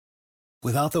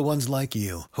Without the ones like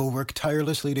you, who work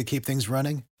tirelessly to keep things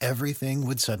running, everything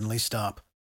would suddenly stop.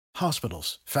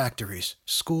 Hospitals, factories,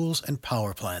 schools, and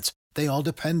power plants, they all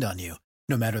depend on you.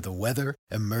 No matter the weather,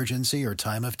 emergency, or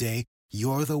time of day,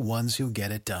 you're the ones who get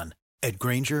it done. At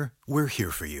Grainger, we're here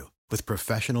for you with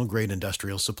professional-grade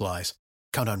industrial supplies.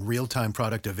 Count on real-time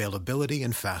product availability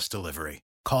and fast delivery.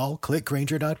 Call,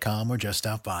 clickgrainger.com, or just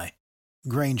stop by.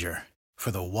 Grainger, for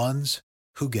the ones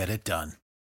who get it done.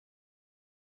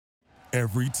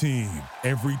 Every team,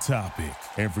 every topic,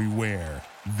 everywhere.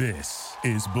 This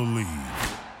is Believe.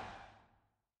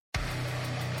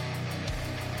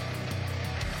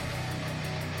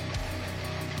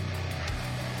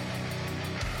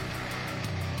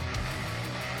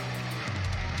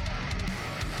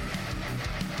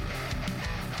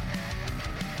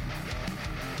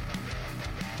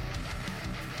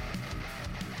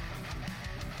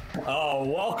 Oh,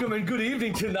 welcome and good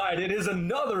evening tonight. It is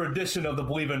another edition of the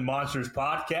Believe in Monsters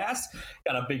podcast.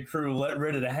 Got a big crew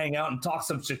ready to hang out and talk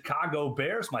some Chicago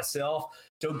Bears. Myself,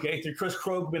 Joe Gaither, Chris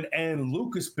Krogman, and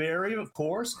Lucas Berry, of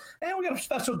course. And we got a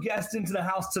special guest into the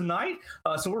house tonight.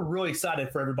 So we're really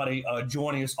excited for everybody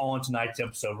joining us on tonight's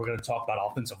episode. We're going to talk about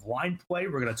offensive line play.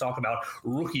 We're going to talk about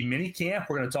rookie minicamp.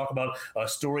 We're going to talk about a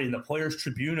story in the Players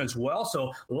Tribune as well.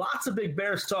 So lots of big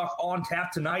Bears talk on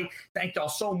tap tonight. Thank y'all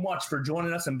so much for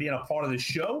joining us and being a part of the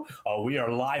show. We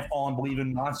are live on Believe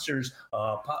in Monsters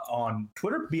on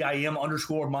Twitter,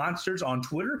 BIM_Monsters on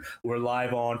Twitter. We're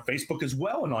live on Facebook as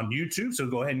well and on YouTube.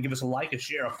 So go ahead and give us a like, a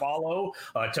share, a follow.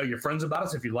 Tell your friends about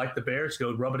us. If you like the Bears,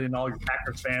 go rub it in all your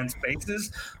Packers fans'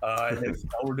 faces.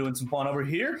 We're doing some fun over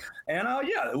here. And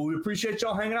yeah, we appreciate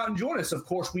y'all hanging out and joining us. Of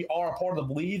course, we are a part of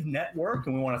the Believe Network,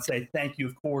 and we want to say thank you,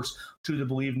 of course, to the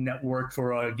Believe Network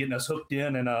for getting us hooked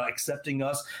in and accepting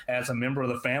us as a member of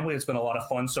the family. It's been a lot of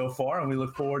fun so far, and we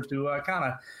look forward to kind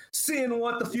of seeing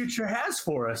what the future has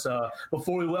for us.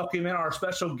 Before we welcome in our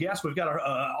special guest, we've got our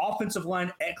offensive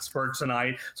line expert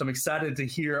tonight, so I'm excited to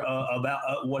hear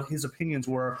about what his opinions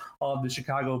were of the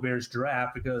Chicago Bears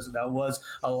draft, because that was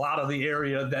a lot of the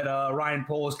area that Ryan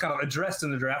Poles kind of addressed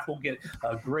in the draft. We'll get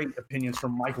great opinions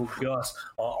from Michael Gus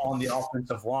on the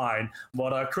offensive line.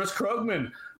 But Chris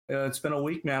Krogman, it's been a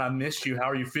week, man. I missed you. How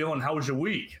are you feeling? How was your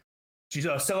week? Did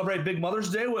you celebrate Big Mother's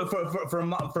Day for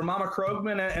Mama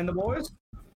Krogman and the boys?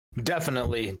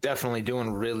 Definitely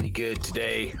doing really good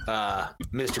today.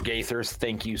 Mr. Gaithers,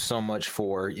 thank you so much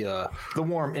for the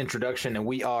warm introduction, and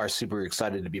we are super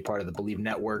excited to be part of the Believe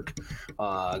Network.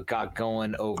 Got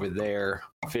going over there,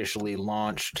 officially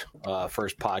launched,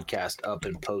 first podcast up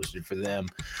and posted for them.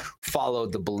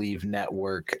 Followed the Believe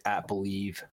Network at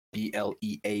Believe,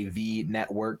 BLEAV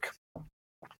Network.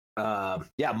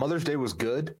 Yeah, Mother's Day was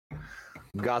good.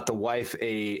 Got the wife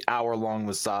a hour-long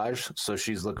massage, so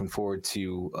she's looking forward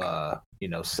to,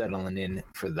 settling in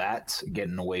for that,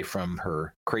 getting away from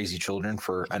her crazy children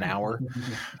for an hour.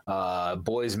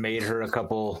 Boys made her a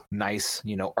couple nice,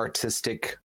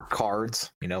 artistic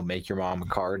cards, make your mom a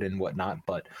card and whatnot.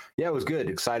 But yeah, it was good.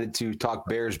 Excited to talk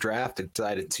Bears draft.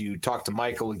 Excited to talk to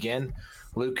Michael again.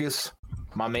 Lucas,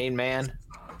 my main man,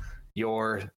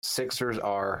 your Sixers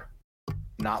are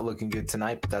not looking good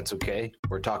tonight, but that's okay.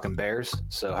 We're talking Bears.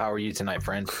 So how are you tonight,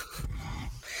 friend?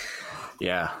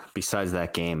 Yeah, besides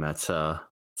that game, it's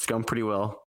going pretty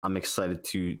well. I'm excited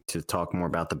to talk more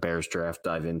about the Bears draft,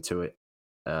 dive into it.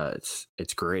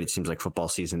 It's great. It seems like football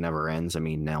season never ends. I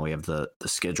mean, now we have the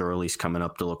schedule release coming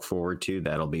up to look forward to.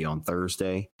 That'll be on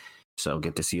Thursday. So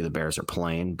get to see who the Bears are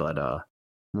playing. But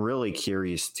I'm really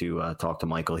curious to talk to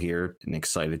Michael here and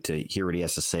excited to hear what he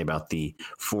has to say about the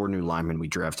 4 new linemen we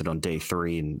drafted on day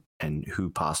 3 and who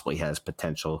possibly has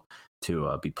potential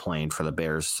to be playing for the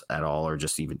Bears at all or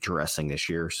just even dressing this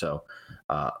year. So,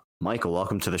 Michael,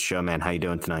 welcome to the show, man. How you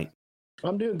doing tonight?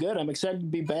 I'm doing good. I'm excited to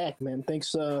be back, man.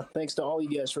 Thanks to all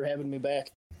you guys for having me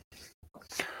back.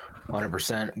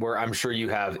 100%. Where I'm sure you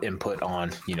have input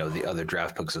on, the other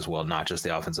draft picks as well, not just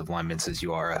the offensive linemen, since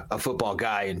you are a football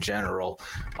guy in general.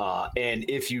 And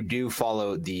if you do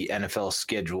follow the NFL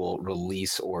schedule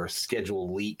release or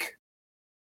schedule leak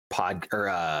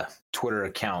Twitter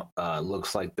account,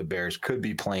 looks like the Bears could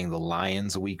be playing the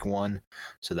Lions week 1.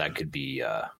 So that could be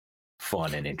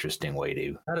fun and interesting way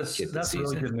to get the season.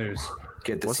 Really good news.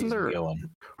 Get the season going.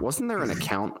 Wasn't there an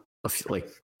account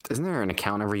isn't there an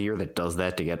account every year that does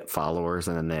that to get followers,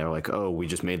 and then they're like, "Oh, we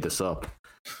just made this up"?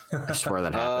 I swear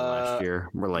that happened last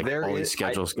year. We're like, all these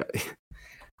schedules.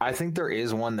 I think there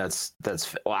is one that's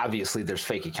well, obviously there's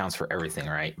fake accounts for everything,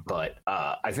 right? But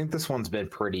I think this one's been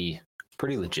pretty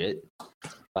legit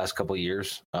last couple of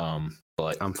years.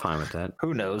 But I'm fine with that.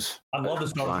 Who knows? I love to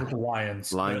start with the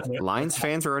Lions. Lions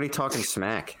fans are already talking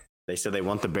smack. They said they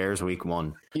want the Bears week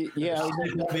 1. Yeah,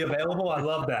 Will be available. I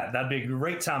love that. That'd be a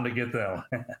great time to get them.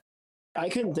 I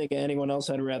couldn't think of anyone else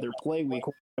I'd rather play week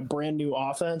 1. A brand new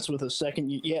offense with a second.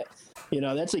 Yeah,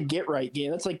 that's a get right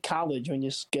game. That's like college when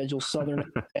you schedule Southern.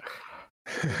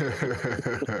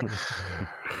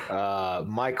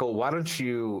 Michael, why don't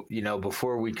you,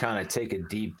 before we kind of take a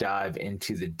deep dive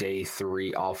into the day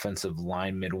 3 offensive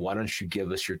linemen, why don't you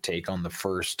give us your take on the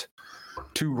first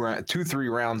 3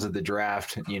 rounds of the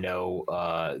draft?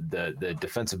 The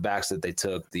defensive backs that they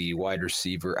took, the wide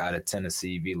receiver out of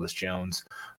Tennessee, Velus Jones.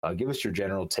 Give us your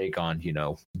general take on,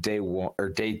 day 1 or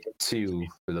day 2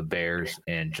 for the Bears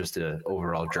and just the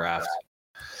overall draft.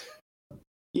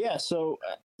 Yeah. So,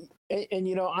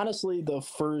 and honestly, the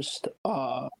first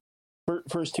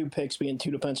 2 picks being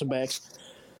 2 defensive backs,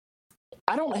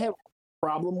 I don't have a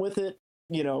problem with it.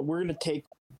 We're going to take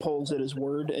Poles at his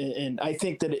word, and I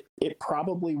think that it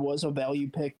probably was a value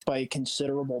pick by a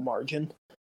considerable margin.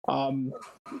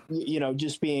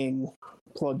 Just being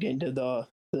plugged into the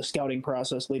scouting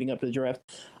process leading up to the draft,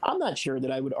 I'm not sure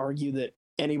that I would argue that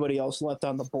anybody else left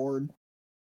on the board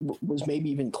was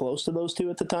maybe even close to those 2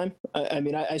 at the time.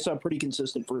 I saw pretty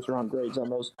consistent first round grades on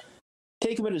those.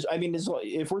 Take them as,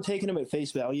 if we're taking them at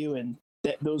face value and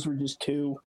those were just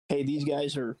 2, hey, these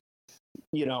guys are,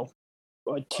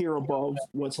 a tier above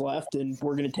what's left, and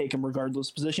we're going to take them regardless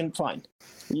of position, fine.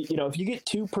 If you get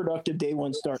 2 productive day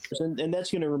 1 starters, and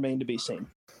that's going to remain to be seen.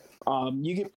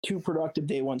 You get 2 productive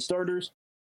day 1 starters,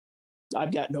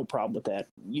 I've got no problem with that.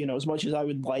 As much as I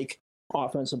would like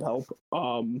offensive help,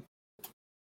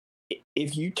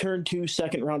 if you turn 2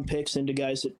 second-round picks into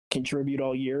guys that contribute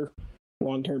all year,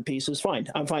 long-term pieces, fine.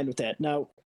 I'm fine with that. Now,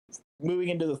 moving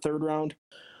into the 3rd round,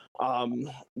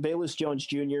 Velus Jones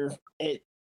Jr.,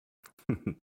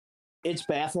 it's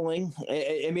baffling.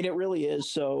 It really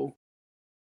is. So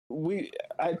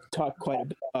I've talked quite a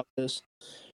bit about this,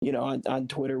 on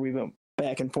Twitter. We went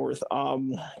back and forth.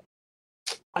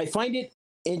 I find it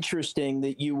interesting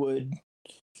that you would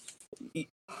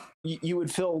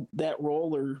fill that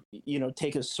role or,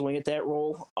 take a swing at that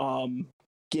role,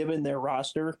 given their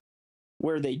roster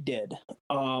where they did.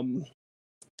 And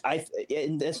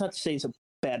that's not to say he's a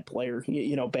bad player,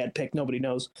 bad pick. Nobody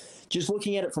knows. Just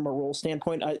looking at it from a role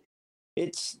standpoint,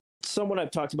 it's someone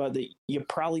I've talked about that you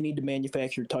probably need to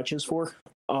manufacture touches for.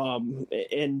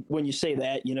 And when you say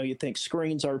that, you think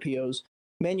screens, RPOs,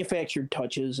 manufactured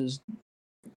touches is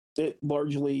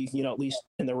largely, at least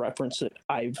in the reference that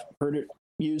I've heard it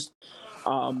used.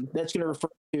 That's going to refer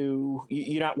to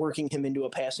you're not working him into a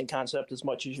passing concept as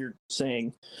much as you're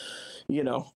saying,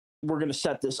 we're going to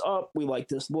set this up. We like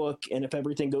this look. And if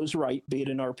everything goes right, be it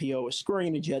an RPO, a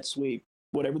screen, a jet sweep,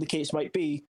 whatever the case might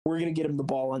be, we're going to get him the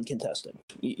ball uncontested.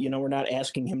 We're not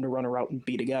asking him to run a route and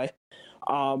beat a guy.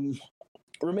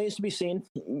 Remains to be seen,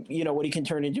 what he can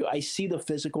turn into. I see the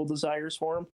physical desires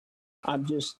for him. I'm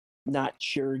just not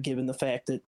sure, given the fact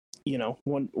that,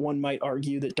 one might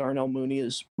argue that Darnell Mooney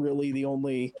is really the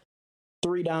only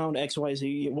 3-down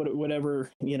XYZ, whatever,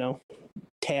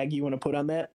 tag you want to put on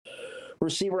that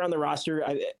receiver on the roster.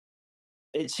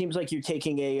 It seems like you're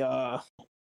taking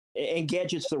and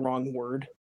gadget's the wrong word,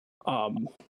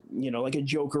 like a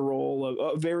joker role,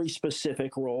 a very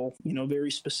specific role,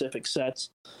 very specific sets.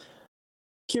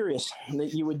 Curious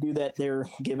that you would do that there,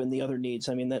 given the other needs.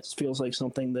 That feels like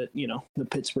something that, the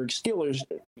Pittsburgh Steelers,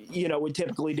 would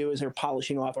typically do as they're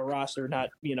polishing off a roster, not,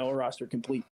 a roster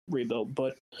complete rebuild,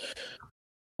 but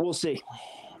we'll see.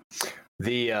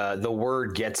 The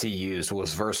word Getsy used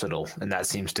was versatile, and that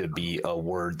seems to be a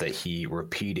word that he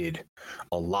repeated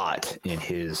a lot in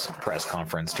his press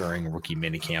conference during rookie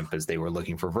minicamp, as they were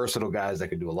looking for versatile guys that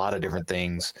could do a lot of different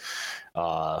things.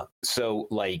 So,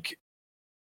 like,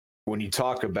 when you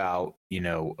talk about,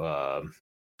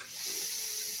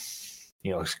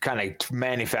 kind of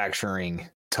manufacturing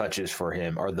touches for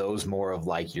him, are those more of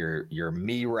like your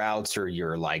me routes or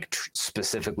your like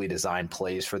specifically designed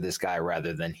plays for this guy,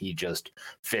 rather than he just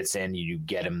fits in, you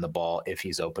get him the ball if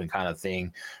he's open kind of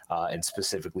thing, and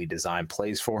specifically designed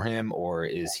plays for him? Or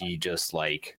is he just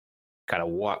like, kind of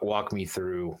walk me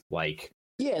through like,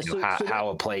 how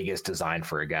a play gets designed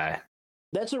for a guy?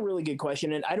 That's a really good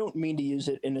question, and I don't mean to use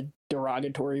it in a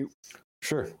derogatory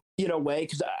way,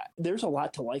 because there's a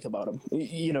lot to like about him.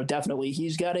 Definitely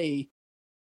he's got a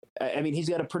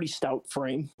pretty stout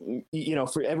frame.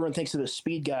 For everyone thinks of the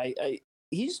speed guy,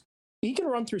 he can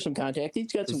run through some contact.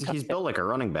 He's got some. He's built like a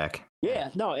running back. Yeah,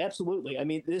 no, absolutely.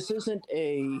 This isn't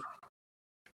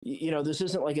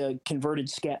like a converted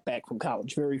scat back from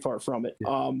college. Very far from it.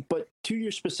 Yeah. But to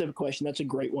your specific question, that's a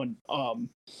great one.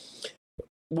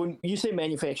 When you say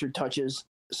manufactured touches,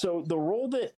 So the role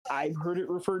that I've heard it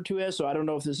referred to as, so I don't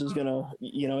know if this is gonna,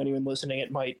 anyone listening,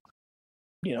 it might,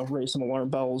 raise some alarm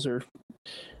bells or,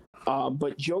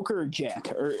 but Joker or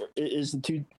Jack is the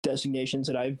two designations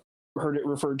that I've heard it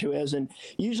referred to as, and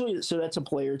usually, so that's a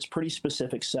player. It's pretty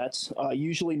specific sets.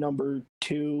 Usually number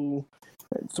 2,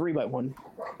 3x1.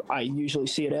 I usually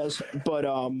see it as, but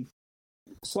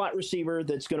slot receiver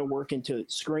that's going to work into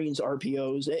screens,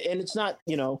 RPOs, and it's not,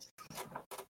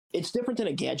 it's different than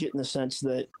a gadget in the sense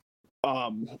that,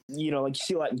 like you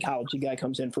see a lot in college, the guy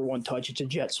comes in for one touch, it's a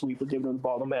jet sweep, we're giving him the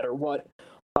ball no matter what.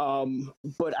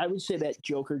 But I would say that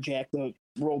Joker Jack, the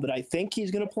role that I think he's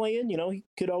going to play in, he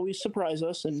could always surprise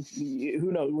us, and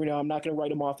who knows, I'm not going to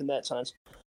write him off in that sense.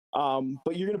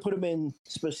 But you're going to put him in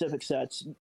specific sets,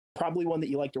 probably one that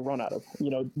you like to run out of,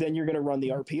 then you're going to run the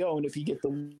RPO. And if you get the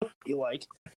look you like,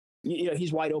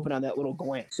 he's wide open on that little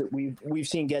glance that we've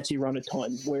seen Getsy run a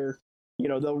ton where,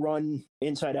 they'll run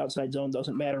inside, outside zone,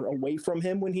 doesn't matter, away from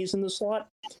him when he's in the slot.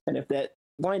 And if that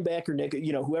linebacker, Nick,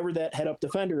 whoever that head up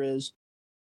defender is,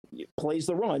 plays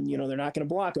the run, they're not going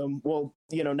to block him. Well,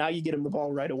 now you get him the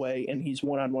ball right away and he's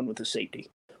one-on-one with the safety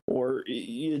or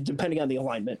depending on the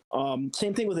alignment.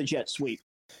 Same thing with a jet sweep.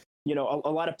 A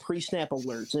lot of pre-snap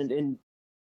alerts and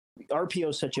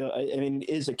RPO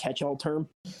is a catch-all term.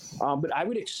 But I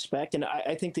would expect, and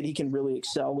I think that he can really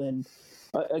excel in,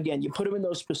 again, you put him in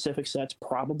those specific sets,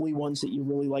 probably ones that you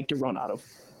really like to run out of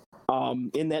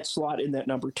in that slot, in that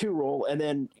number 2 role. And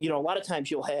then, a lot of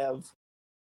times you'll have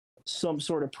some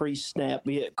sort of pre-snap,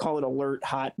 call it alert,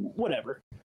 hot, whatever,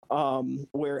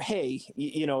 where, hey,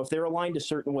 if they're aligned a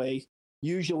certain way,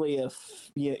 usually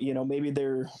if, maybe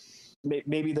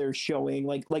they're showing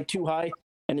like too high,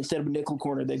 and instead of a nickel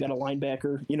corner, they got a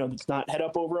linebacker, that's not head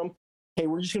up over them. Hey,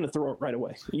 we're just going to throw it right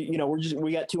away. We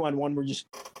got 2-on-1.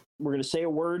 We're going to say a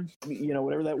word,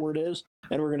 whatever that word is,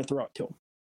 and we're going to throw it to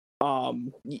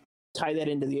them. Tie that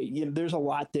into there's a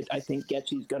lot that I think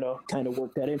Getsy's going to kind of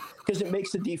work that in because it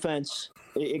makes the defense,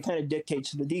 it kind of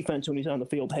dictates to the defense when he's on the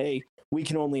field, hey, we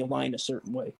can only align a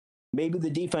certain way. Maybe the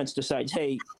defense decides,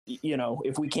 hey,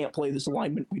 if we can't play this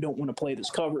alignment, we don't want to play this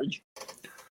coverage.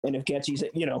 And if Getsy's,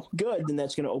 good, then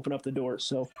that's going to open up the door.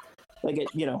 So,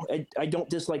 I don't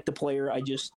dislike the player.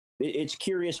 It's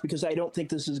curious because I don't think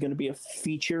this is going to be a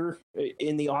feature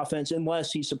in the offense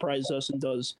unless he surprises us and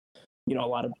does, a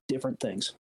lot of different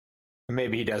things.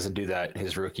 Maybe he doesn't do that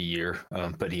his rookie year,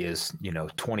 but he is,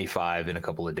 25 in a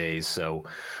couple of days. So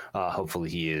hopefully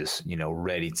he is,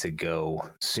 ready to go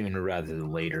sooner rather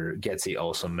than later. Getsy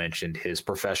also mentioned his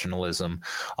professionalism,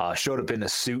 showed up in a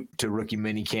suit to rookie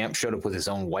minicamp, showed up with his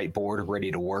own whiteboard ready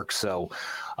to work. So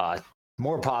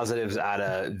more positives out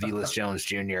of Velus Jones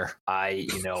Jr. I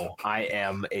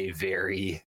am a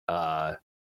very,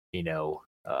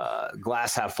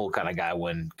 glass half full kind of guy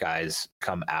when guys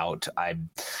come out.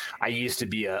 I used to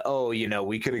be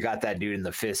we could have got that dude in the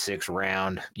 5th, 6th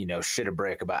round, shit a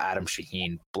brick about Adam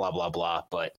Shaheen, blah, blah, blah.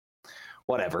 But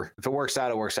whatever. If it works out,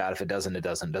 it works out. If it doesn't, it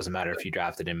doesn't. Doesn't matter if you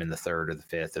drafted him in the 3rd or the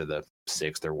 5th or the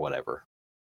 6th or whatever.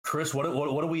 Chris, what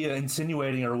are we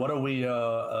insinuating, or what are we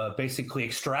basically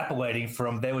extrapolating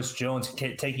from Velus Jones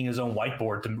taking his own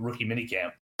whiteboard to rookie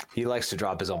minicamp? He likes to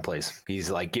drop his own plays. He's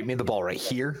like, get me the ball right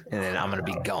here, and then I'm going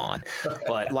to be gone.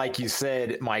 But like you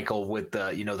said, Michael, with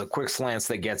the, the quick slants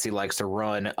that Getsy likes to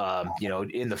run,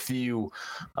 in the few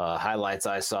highlights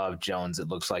I saw of Jones, it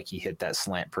looks like he hit that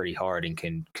slant pretty hard and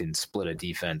can split a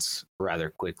defense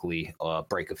rather quickly,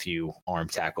 break a few arm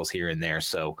tackles here and there.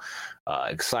 So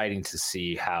exciting to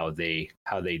see how they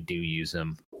do use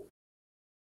him.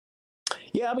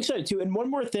 Yeah, I'm excited too. And one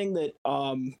more thing that,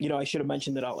 I should have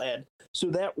mentioned that I'll add. So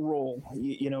that role,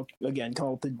 again,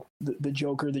 call it the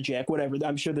Joker, the Jack, whatever.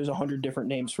 I'm sure there's 100 different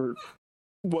names for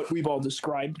what we've all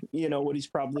described, what he's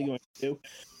probably going to do.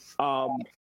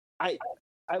 I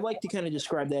like to kind of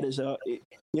describe that as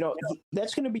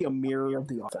that's going to be a mirror of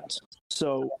the offense.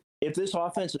 So if this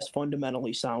offense is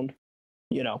fundamentally sound,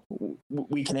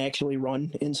 we can actually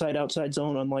run inside outside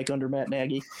zone, unlike under Matt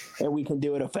Nagy, and we can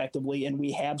do it effectively. And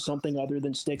we have something other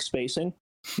than stick spacing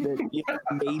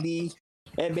that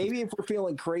maybe if we're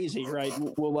feeling crazy, right,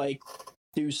 we'll like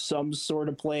do some sort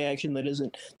of play action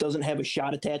that doesn't have a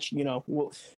shot attached.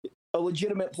 A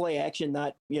legitimate play action,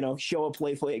 not show a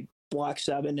play block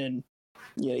 7 and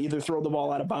either throw the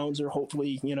ball out of bounds or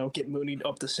hopefully get Mooney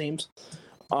up the seams.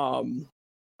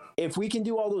 If we can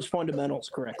do all those fundamentals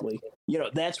correctly,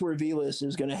 that's where Velus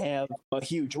is going to have a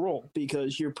huge role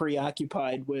because you're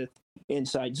preoccupied with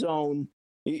inside zone.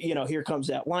 Here comes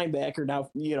that linebacker. Now,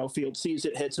 Field sees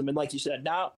it, hits him. And like you said,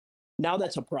 now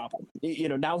that's a problem.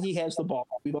 Now he has the ball.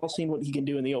 We've all seen what he can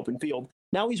do in the open field.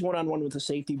 Now he's one-on-one with the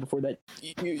safety before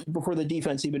the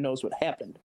defense even knows what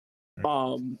happened.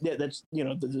 That's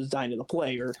the design of the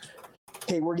play. Or,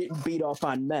 hey, we're getting beat up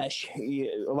on mesh. A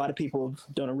lot of people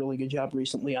have done a really good job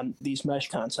recently on these mesh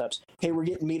concepts. Hey, we're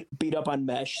getting beat up on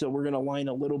mesh, so we're going to line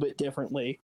a little bit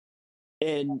differently.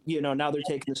 And now they're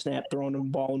taking the snap, throwing them the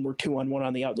ball, and we're 2-on-1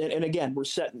 on the out. And again, we're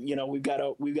setting. We've got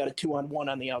a 2-on-1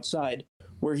 on the outside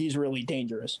where he's really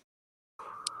dangerous.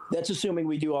 That's assuming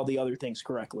we do all the other things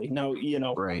correctly. Now,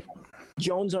 right.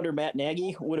 Jones under Matt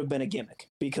Nagy would have been a gimmick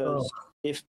because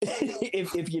if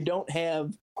you don't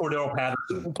have Cordell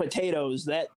Patterson potatoes,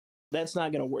 that's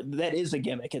not going to work. That is a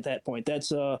gimmick at that point.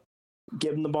 That's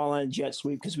give him the ball on a jet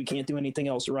sweep because we can't do anything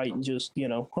else right and just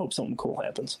hope something cool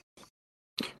happens.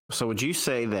 So would you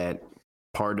say that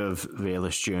part of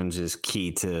Velus Jones's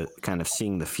key to kind of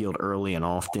seeing the field early and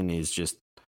often is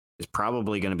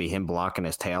probably going to be him blocking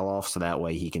his tail off so that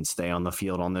way he can stay on the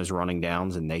field on those running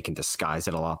downs and they can disguise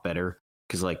it a lot better?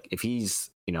 Because if he's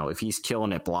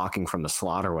killing it blocking from the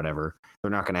slot or whatever,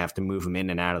 they're not going to have to move him in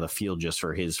and out of the field just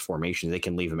for his formation. They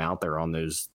can leave him out there on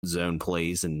those zone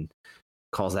plays and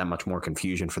cause that much more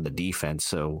confusion for the defense.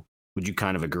 So would you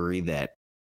kind of agree that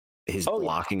his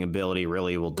blocking ability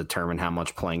really will determine how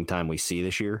much playing time we see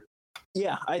this year?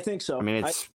 Yeah, I think so. I mean,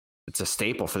 it's a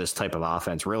staple for this type of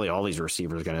offense. Really, all these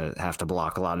receivers are going to have to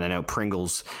block a lot. And I know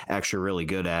Pringle's actually really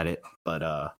good at it, but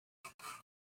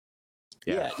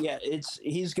yeah.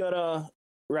 He's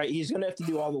gonna have to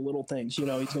do all the little things. He's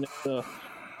gonna have to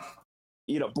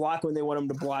block when they want him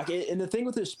to block. And the thing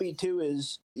with his speed too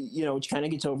is, which kind of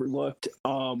gets overlooked.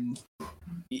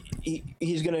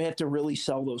 He's gonna have to really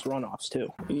sell those runoffs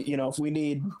too. If we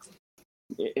need.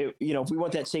 If we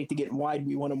want that safety getting wide,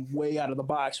 we want him way out of the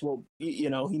box. Well, he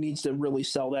needs to really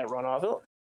sell that runoff,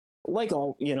 like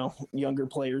all younger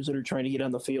players that are trying to get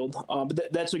on the field.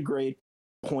 But that's a great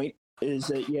point. Is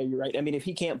that you're right. I mean, if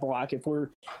he can't block, if we're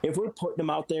putting him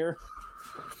out there,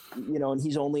 and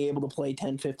he's only able to play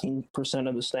 10-15%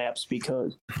 of the snaps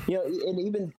because and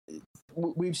even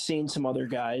we've seen some other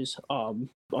guys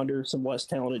under some less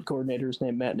talented coordinators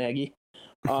named Matt Nagy.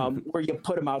 Where you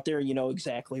put him out there,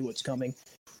 exactly what's coming.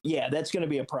 Yeah, that's going to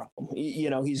be a problem.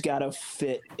 He's got to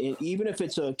fit, even if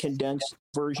it's a condensed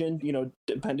version.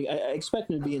 Depending, I expect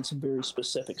him to be in some very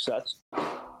specific sets.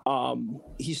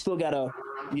 He's still got to,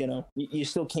 you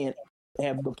still can't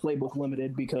have the playbook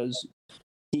limited because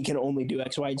he can only do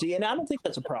X, Y, and Z, and I don't think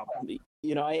that's a problem.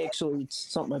 It's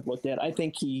something I've looked at. I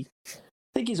think he's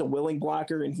a willing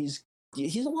blocker, and he's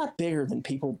a lot bigger than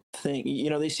people think.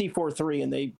 They see 4'3"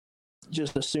 and they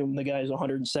just assume the guy's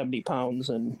 170 pounds,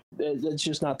 and it's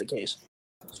just not the case.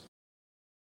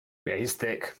 Yeah, he's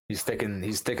thick. He's thick in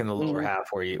the lower half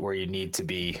where you need to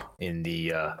be in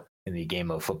the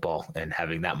game of football, and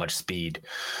having that much speed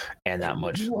and that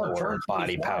much lower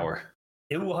body power.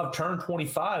 It will have turned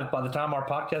 25 by the time our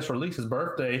podcast releases. His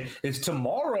birthday is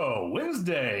tomorrow,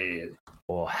 Wednesday.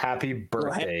 Well, happy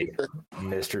birthday,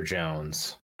 Mr.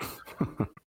 Jones.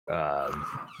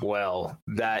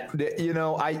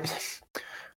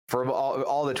 For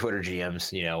all the Twitter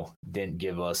GMs, didn't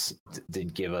give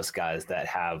us guys that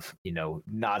have,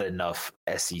 not enough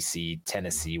SEC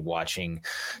Tennessee watching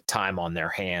time on their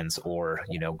hands, or,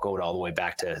 go all the way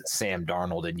back to Sam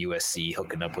Darnold and USC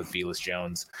hooking up with Velus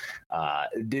Jones.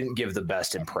 Didn't give the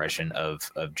best impression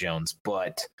of Jones,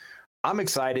 but I'm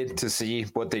excited to see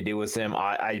what they do with him.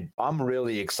 I'm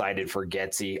really excited for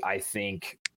Getsy. I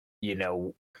think,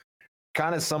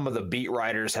 kind of some of the beat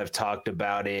writers have talked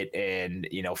about it, and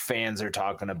fans are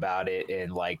talking about it,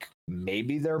 and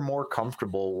maybe they're more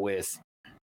comfortable with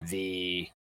the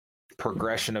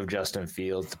progression of Justin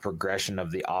Fields, the progression of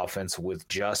the offense, with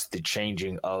just the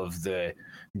changing of the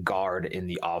guard in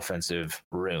the offensive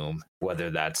room, whether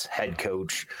that's head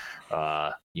coach,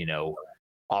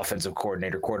 offensive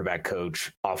coordinator, quarterback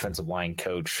coach, offensive line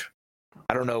coach.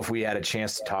 I don't know if we had a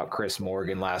chance to talk Chris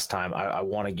Morgan last time. I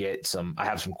want to get I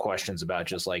have some questions about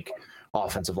just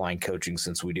offensive line coaching,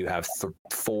 since we do have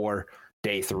 4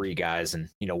 day 3 guys, and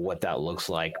what that looks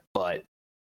like. But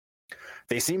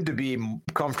they seem to be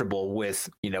comfortable with,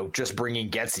 just bringing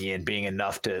Getsy in being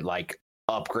enough to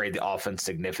upgrade the offense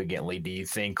significantly. Do you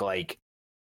think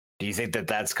that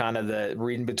that's kind of the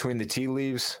reading between the tea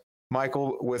leaves,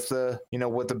 Michael, with the,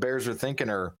 what the Bears are thinking?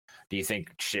 Or do you think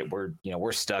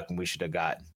we're stuck and we should have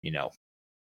got,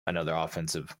 another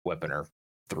offensive weapon or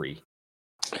 3?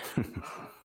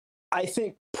 I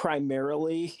think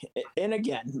primarily, and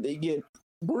again,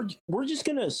 we're just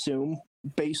going to assume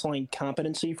baseline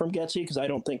competency from Getsy, because I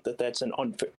don't think that's an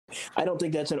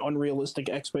unrealistic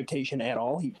expectation at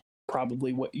all. He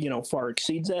probably far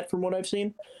exceeds that from what I've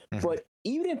seen. Mm-hmm. But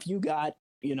even if you got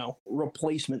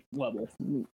replacement level.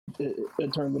 A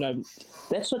term that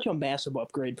that's such a massive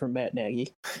upgrade from Matt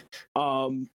Nagy.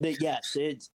 That yes,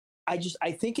 I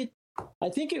think it's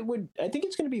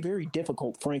going to be very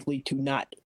difficult, frankly, to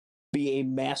not be a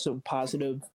massive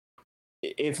positive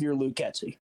if you're Luke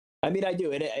Getsy. I mean, I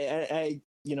do. I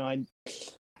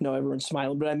know everyone's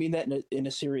smiling, but I mean that in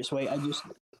a serious way.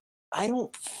 I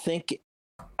don't think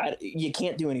you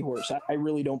can't do any worse. I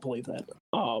really don't believe that.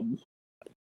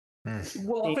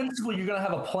 Well, offensively, you're going to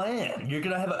have a plan. You're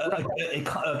going to have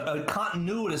a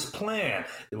continuous plan.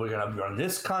 We're going to run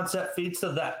this concept feeds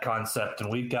to that concept, and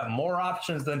we've got more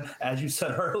options than, as you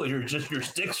said earlier, just your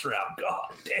sticks route.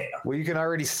 God damn. Well, you can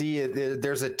already see it.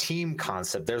 There's a team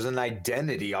concept. There's an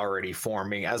identity already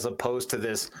forming, as opposed to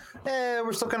this,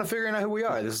 we're still kind of figuring out who we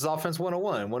are. This is offense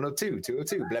 101, 102,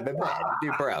 202, blah, blah, blah.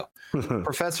 Dude, bro.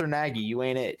 Professor Nagy, you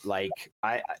ain't it. Like,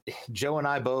 Joe and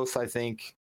I both, I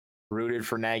think, rooted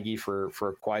for Nagy for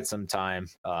quite some time.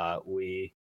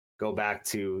 We go back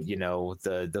to,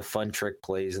 the fun trick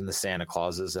plays and the Santa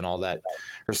Clauses and all that,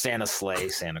 or Santa sleigh,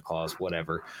 Santa Claus,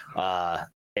 whatever.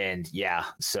 And yeah,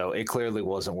 so it clearly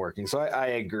wasn't working. So I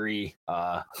agree.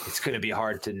 It's going to be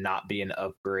hard to not be an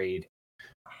upgrade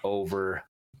over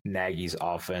Nagy's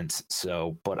offense.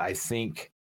 So, but I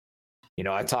think,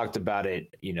 I talked about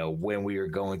it, when we were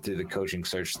going through the coaching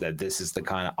search, that this is the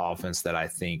kind of offense that I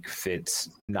think fits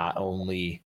not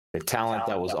only the talent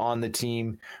that was on the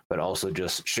team, but also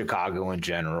just Chicago in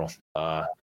general.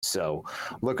 So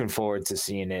looking forward to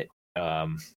seeing it.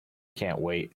 Can't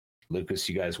wait. Lucas,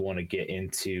 you guys want to get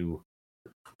into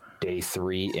day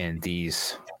 3 and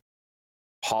these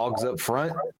hogs up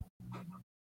front?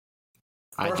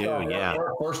 I do, yeah.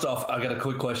 First off, I got a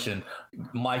quick question.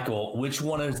 Michael, which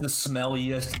one is the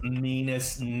smelliest,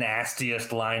 meanest,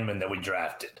 nastiest lineman that we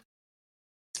drafted?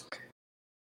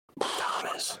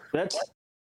 Thomas. That's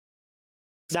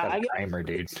Kramer,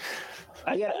 dude.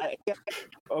 I got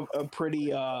a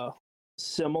pretty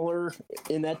similar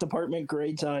in that department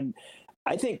grades on,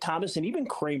 I think, Thomas and even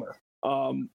Kramer.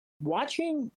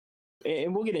 Watching,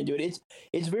 and we'll get into it,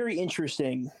 it's very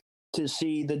interesting to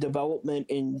see the development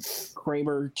in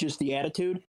Kramer, just the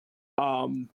attitude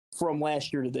from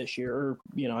last year to this year, or,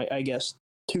 I guess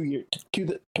 2 years, to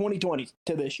the 2020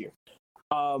 to this year.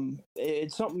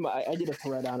 It's something I did a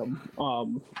thread on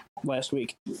him last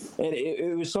week, and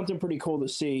it was something pretty cool to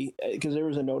see because there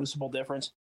was a noticeable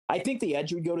difference. I think the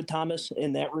edge would go to Thomas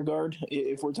in that regard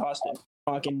if we're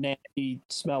talking nasty,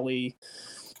 smelly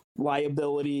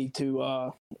liability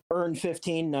to earn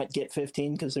 15, not get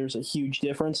 15, because there's a huge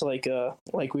difference, like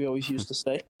we always used to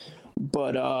say.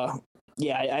 But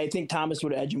yeah, I think Thomas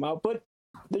would edge him out. But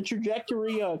the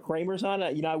trajectory Kramer's on,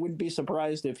 I wouldn't be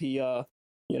surprised if he,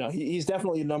 he's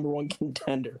definitely a number 1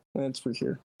 contender. That's for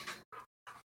sure.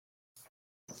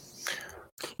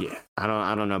 Yeah, I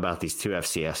don't know about these 2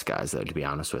 FCS guys, though, to be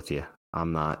honest with you.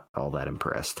 I'm not all that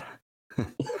impressed.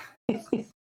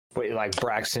 Wait, like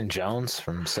Braxton Jones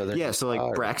from Southern? Yeah, so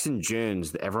like Braxton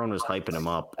Jones, everyone was hyping him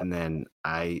up, and then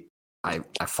I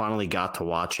finally got to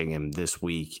watching him this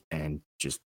week, and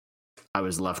just I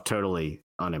was left totally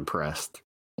unimpressed.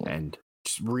 And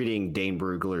just reading Dane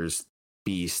Brugler's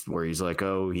Beast, where he's like,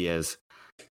 oh, he has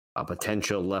a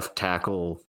potential left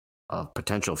tackle, a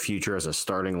potential future as a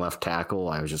starting left tackle.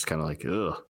 I was just kind of like,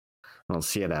 ugh, I don't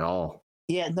see it at all.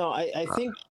 Yeah, no, I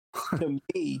think to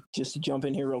me, just to jump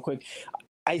in here real quick,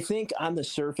 I think on the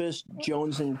surface,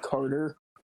 Jones and Carter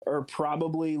are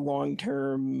probably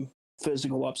long-term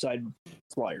physical upside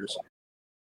flyers.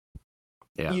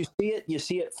 Yeah, you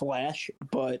see it flash,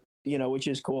 but which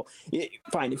is cool.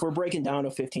 Fine, if we're breaking down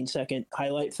a 15-second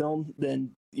highlight film,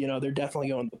 then they're definitely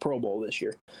going to the Pro Bowl this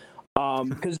year,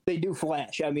 because they do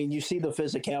flash. I mean, you see the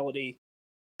physicality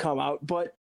come out,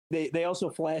 but they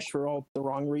also flash for all the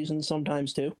wrong reasons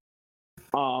sometimes too.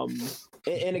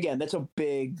 And again, that's a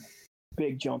big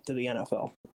jump to the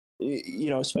NFL,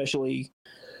 especially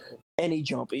any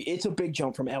jump. It's a big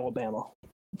jump from Alabama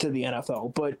to the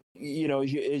NFL. But,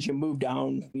 as you move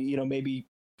down, maybe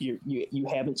you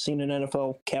haven't seen an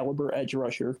NFL caliber edge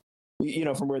rusher,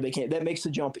 from where they can. That makes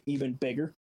the jump even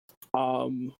bigger.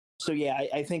 So, yeah,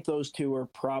 I think those 2 are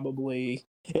probably,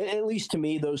 at least to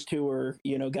me, those 2 are,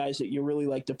 guys that you really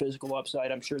like the physical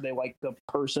upside. I'm sure they like the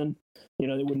person. They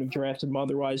wouldn't have drafted them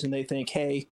otherwise, and they think,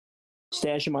 hey,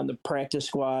 stash him on the practice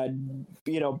squad,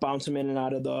 bounce him in and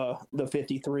out of the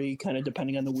 53, kind of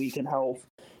depending on the week and health.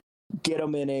 Get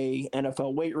him in a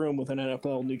NFL weight room with an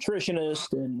NFL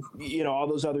nutritionist and, all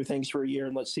those other things for a year,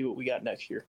 and let's see what we got next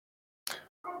year.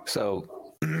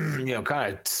 So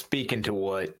kind of speaking to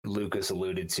what Lucas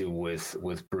alluded to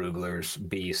with Brugler's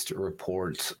beast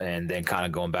reports, and then kind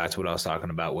of going back to what I was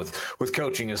talking about with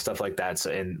coaching and stuff like that.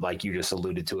 So, and like you just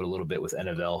alluded to it a little bit with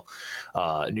NFL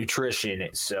nutrition.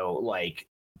 So, like,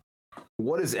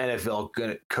 what is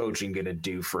NFL coaching going to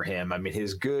do for him? I mean,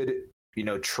 his good,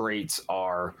 traits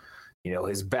are,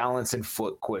 his balance and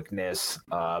foot quickness,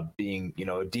 being,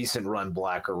 a decent run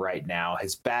blocker right now.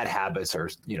 His bad habits are,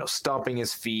 stomping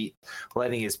his feet,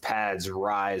 letting his pads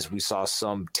rise. We saw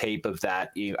some tape of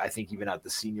that, I think even at the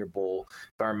Senior Bowl,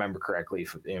 if I remember correctly,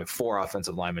 4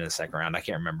 offensive linemen in the second round. I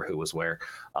can't remember who was where,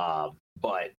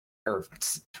 but or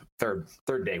third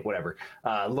day, whatever,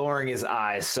 lowering his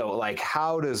eyes. So, like,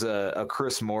 how does a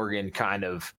Chris Morgan kind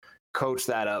of coach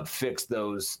that up, fix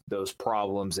those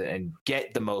problems, and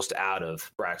get the most out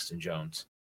of Braxton Jones?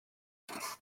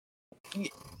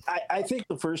 I think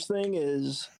the first thing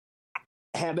is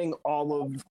having all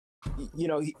of,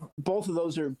 both of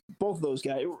those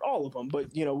guys, all of them, but,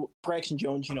 Braxton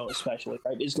Jones, especially,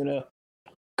 right, is going to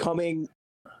coming,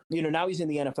 now he's in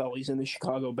the NFL, he's in the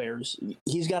Chicago Bears.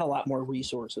 He's got a lot more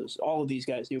resources. All of these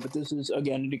guys do, but this is,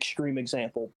 again, an extreme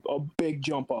example, a big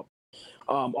jump up.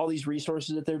 All these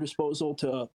resources at their disposal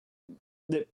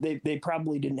that they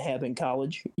probably didn't have in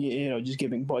college, just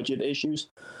giving budget issues,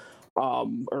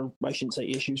 or I shouldn't say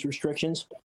issues, restrictions.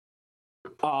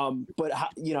 But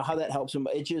how that helps them,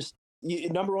 it just,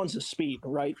 number one's the speed,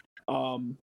 right?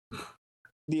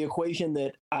 The equation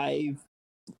that I've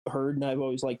heard and I've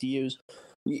always liked to use,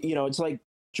 it's like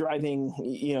driving,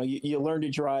 you learn to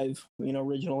drive,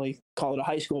 originally call it a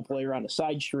high school player on a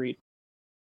side street.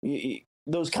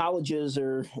 Those colleges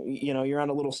are, you're on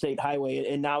a little state highway,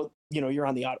 and now, you're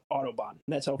on the Autobahn.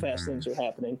 That's how fast things are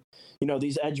happening.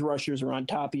 These edge rushers are on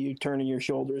top of you, turning your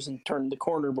shoulders and turning the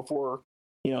corner before,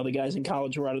 the guys in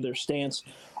college were out of their stance.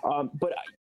 But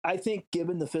I think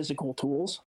given the physical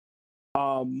tools,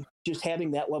 just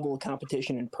having that level of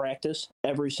competition and practice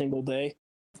every single day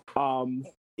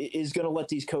is going to let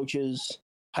these coaches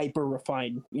hyper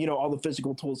refine, all the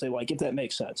physical tools they like, if that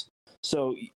makes sense.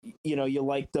 So, you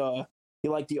like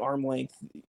the arm length,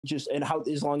 just, and how,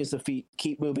 as long as the feet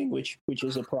keep moving, which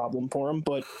is a problem for him.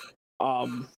 But,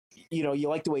 you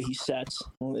like the way he sets,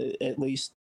 at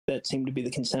least that seemed to be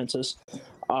the consensus.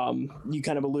 You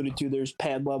kind of alluded to there's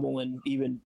pad level, and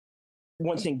even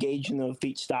once engaged and the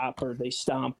feet stop or they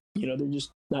stomp, they're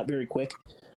just not very quick.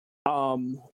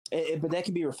 But that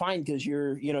can be refined because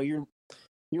you're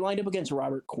lined up against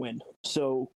Robert Quinn.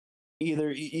 So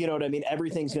either, what I mean?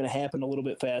 Everything's going to happen a little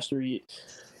bit faster.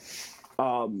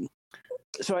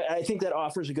 So I think that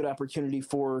offers a good opportunity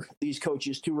for these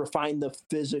coaches to refine the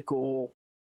physical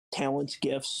talents,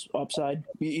 gifts, upside,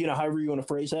 however you want to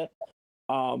phrase that.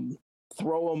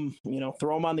 Throw them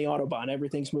on the Autobahn.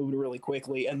 Everything's moving really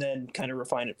quickly, and then kind of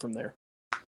refine it from there.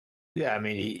 Yeah, I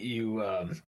mean, you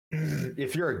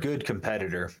if you're a good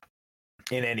competitor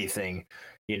in anything,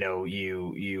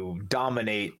 you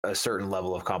dominate a certain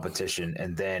level of competition,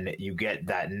 and then you get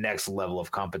that next level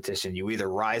of competition. You either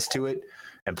rise to it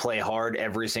and play hard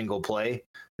every single play.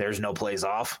 There's no plays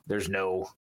off. There's no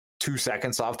 2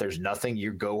 seconds off. There's nothing.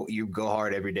 You go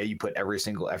hard every day. You put every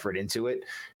single effort into it,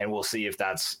 and we'll see if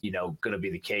that's going to be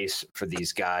the case for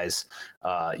these guys.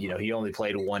 He only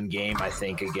played 1 game, I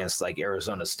think, against like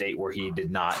Arizona State, where he did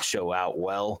not show out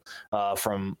well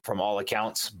from all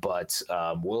accounts. But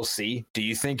we'll see. Do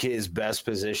you think his best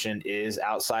position is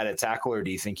outside of tackle, or do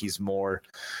you think he's more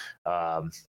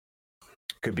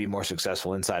could be more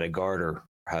successful inside a guard, or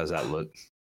how does that look?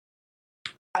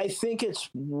 I think it's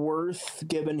worth,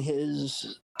 given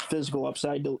his physical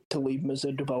upside, to leave him as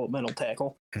a developmental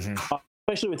tackle,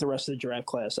 especially with the rest of the draft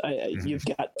class. You've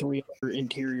got 3 other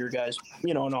interior guys,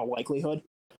 in all likelihood.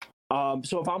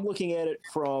 So if I'm looking at it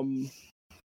from,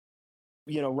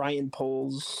 Ryan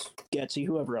Poles, Getsy,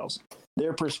 whoever else,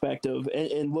 their perspective,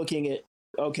 and looking at,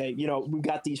 okay, we've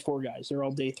got these 4 guys. They're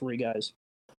all day 3 guys.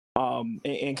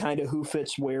 And kind of who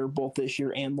fits where both this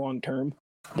year and long term.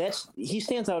 He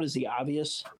stands out as the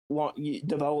obvious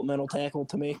developmental tackle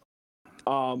to me.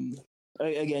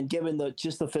 Again, given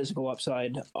the physical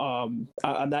upside, I'm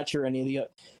not sure any of the,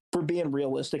 for being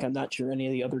realistic, I'm not sure any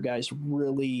of the other guys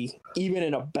really, even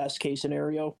in a best case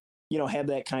scenario, have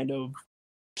that kind of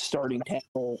starting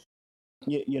tackle,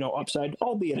 upside,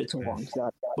 albeit it's a long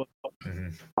shot. But,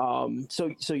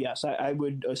 so yes, I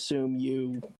would assume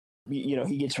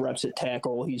he gets reps at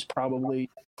tackle. He's probably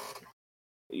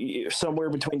somewhere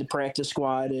between the practice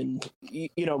squad and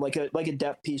like a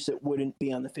depth piece that wouldn't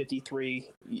be on the 53,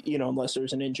 unless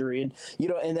there's an injury. And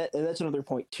and that's another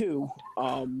point too.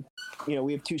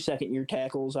 We have 2 second-year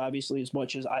tackles. Obviously, as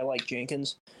much as I like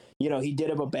Jenkins, he did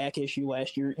have a back issue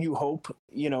last year. You hope,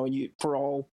 for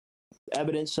all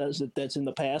evidence says that that's in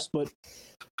the past, but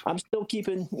I'm still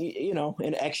keeping,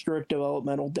 an extra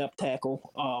developmental depth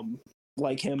tackle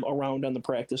like him around on the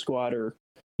practice squad or,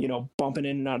 bumping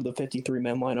in and out of the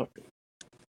 53-man lineup.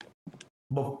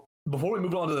 Before we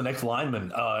move on to the next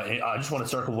lineman, I just want to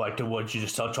circle back to what you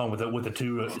just touched on with the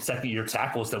two second-year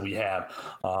tackles that we have.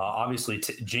 Obviously,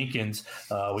 Jenkins,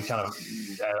 we kind of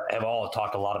have all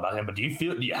talked a lot about him. But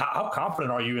how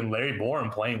confident are you in Larry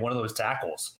Borom playing one of those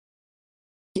tackles?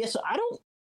 Yes, I don't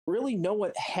really know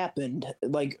what happened,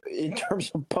 like in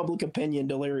terms of public opinion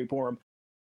to Larry Borom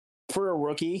for a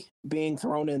rookie being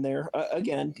thrown in there.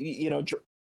 Again,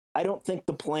 I don't think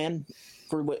the plan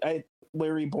for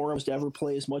Larry Borom to ever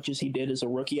play as much as he did as a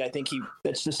rookie. I think he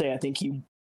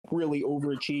really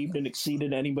overachieved and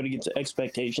exceeded anybody's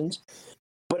expectations.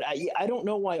 But I don't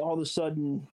know why all of a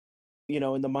sudden,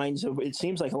 in the minds of, it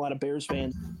seems like a lot of Bears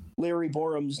fans, Larry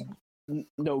Borom's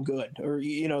no good, or,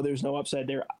 there's no upside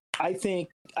there. I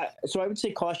would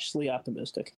say cautiously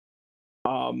optimistic.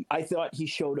 I thought he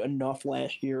showed enough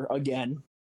last year, again,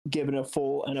 given a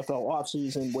full NFL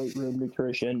offseason, weight room,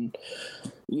 nutrition,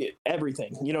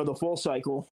 everything, the full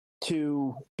cycle,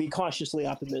 to be cautiously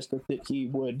optimistic that he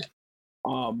would,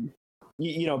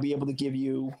 be able to give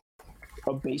you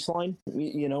a baseline,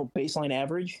 baseline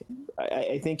average,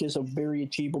 I think is a very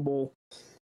achievable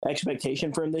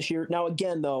expectation for him this year. Now,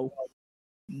 again, though,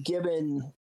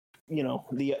 given,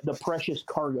 the precious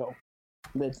cargo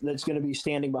that's going to be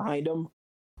standing behind him,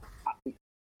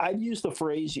 I've used the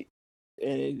phrase,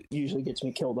 and it usually gets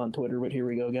me killed on Twitter, but here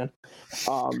we go again.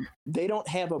 They don't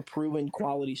have a proven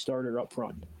quality starter up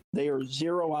front. They are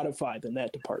 0 out of 5 in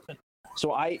that department.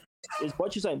 So as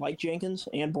much as I like Jenkins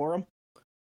and Borom,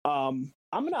 I'm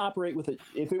going to operate with it.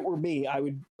 If it were me, I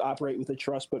would operate with a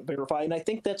trust but verify. And I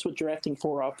think that's what drafting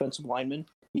 4 offensive linemen,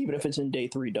 even if it's in day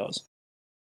 3, does.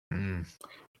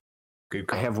 Good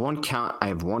call. I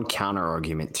have one counter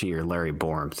argument to your Larry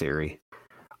Borom theory.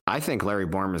 I think Larry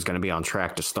Borom is going to be on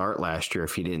track to start last year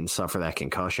if he didn't suffer that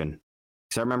concussion.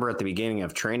 Because I remember at the beginning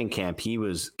of training camp, he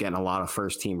was getting a lot of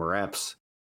first-team reps,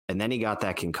 and then he got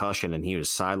that concussion, and he was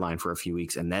sidelined for a few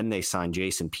weeks, and then they signed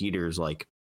Jason Peters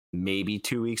maybe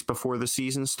 2 weeks before the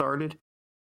season started.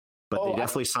 But they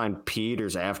definitely signed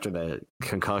Peters after the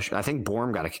concussion. I think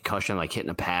Borom got a concussion, hitting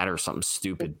a pad or something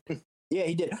stupid. Yeah,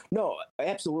 he did. No,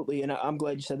 absolutely. And I'm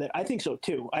glad you said that. I think so,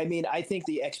 too. I mean, I think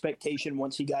the expectation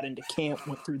once he got into camp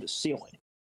went through the ceiling.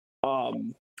 Oh,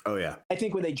 yeah. I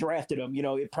think when they drafted him,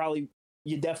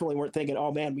 you definitely weren't thinking,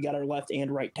 oh, man, we got our left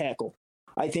and right tackle.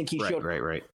 I think he showed.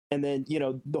 Right. And then,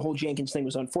 the whole Jenkins thing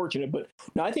was unfortunate. But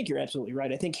no, I think you're absolutely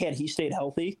right. I think had he stayed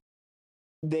healthy,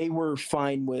 they were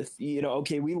fine with,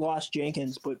 okay, we lost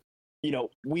Jenkins, but,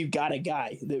 we've got a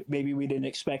guy that maybe we didn't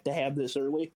expect to have this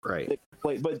early. Right.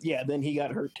 But yeah, then he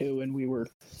got hurt too, and we were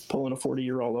pulling a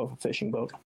 40-year-old off a fishing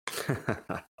boat.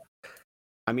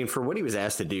 I mean, for what he was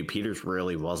asked to do, Peters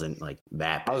really wasn't that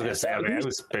bad. I was going to say, it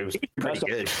was pretty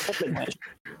good.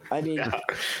 I mean,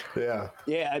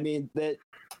 yeah. I mean, that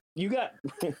you got,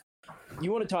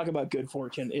 you want to talk about good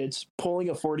fortune. It's pulling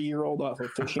a 40-year-old off a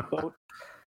fishing boat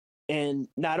and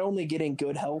not only getting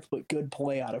good health, but good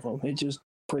play out of him. It's just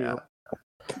pretty. Yeah.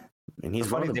 And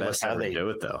he's one of the best ever to do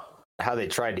it, though. How they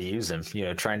tried to use him,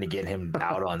 trying to get him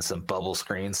out on some bubble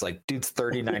screens. Dude's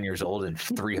 39 years old and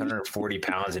 340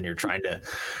 pounds, and you're trying to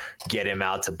get him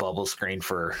out to bubble screen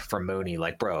for Mooney.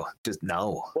 Bro, just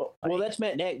no. Well, that's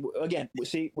Matt Nagy. Again,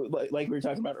 see, like we were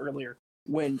talking about earlier,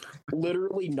 when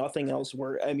literally nothing else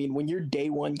works. I mean, when your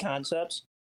day one concepts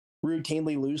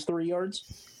routinely lose 3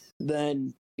 yards,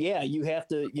 then yeah, you have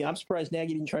to. Yeah, I'm surprised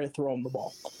Nagy didn't try to throw him the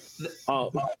ball.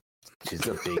 He's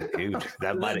a big dude.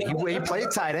 He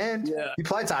played tight end. Yeah. He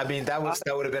played tight. I mean, that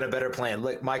would have been a better plan.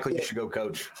 Look, Michael, you should go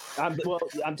coach.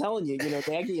 I'm telling you,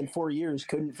 Nagy in 4 years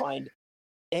couldn't find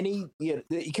any.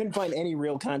 He couldn't find any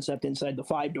real concept inside the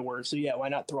 5 doors. So yeah, why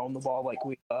not throw him the ball like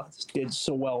we did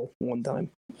so well one time?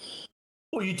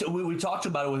 Well, we talked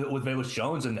about it with Velus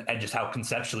Jones and just how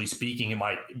conceptually speaking it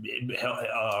might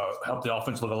help the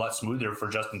offense look a lot smoother for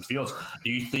Justin Fields.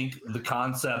 Do you think the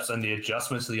concepts and the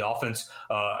adjustments to the offense,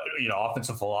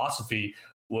 offensive philosophy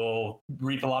will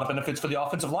reap a lot of benefits for the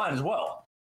offensive line as well?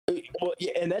 Well,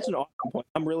 yeah, and that's an awesome point.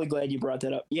 I'm really glad you brought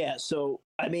that up. Yeah, so,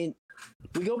 I mean,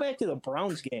 we go back to the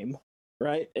Browns game,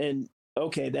 right? And,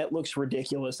 okay, that looks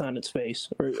ridiculous on its face,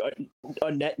 or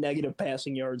a net negative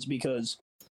passing yards because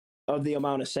of the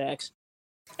amount of sacks.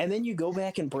 And then you go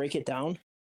back and break it down,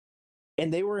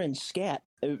 and they were in scat,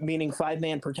 meaning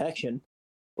 5-man protection,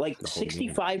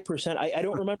 65%. I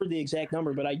don't remember the exact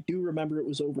number, but I do remember it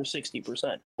was over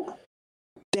 60%.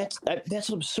 That's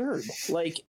absurd.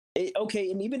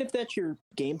 Okay, and even if that's your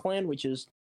game plan, which is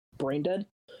brain dead,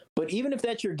 but even if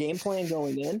that's your game plan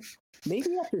going in,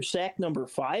 maybe after sack number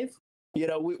 5,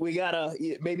 we gotta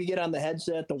maybe get on the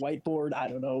headset, the whiteboard. I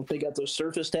don't know if they got those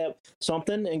Surface tab,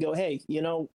 something, and go, hey,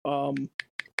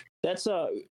 that's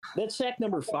sack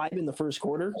number 5 in the first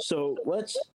quarter. So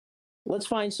let's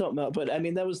find something out. But I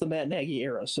mean, that was the Matt Nagy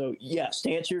era. So yes,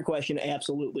 to answer your question,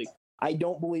 absolutely. I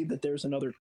don't believe that there's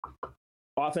another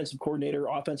offensive coordinator,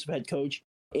 offensive head coach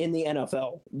in the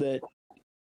NFL that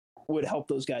would help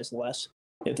those guys less,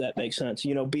 if that makes sense.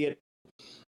 Be it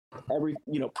every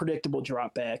predictable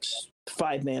dropbacks,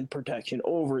 5-man protection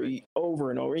over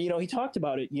and over. He talked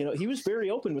about it. He was very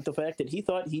open with the fact that he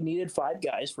thought he needed 5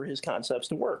 guys for his concepts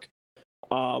to work.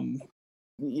 You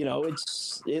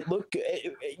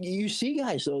see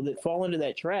guys though that fall into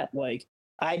that trap. Like,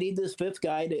 I need this 5th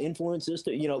guy to influence this.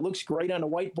 It looks great on a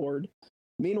whiteboard.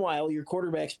 Meanwhile, your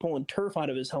quarterback's pulling turf out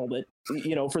of his helmet. For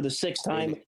the 6th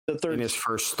time, the 3rd in his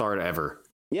first start ever.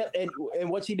 Yep, and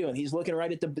what's he doing? He's looking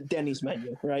right at the Denny's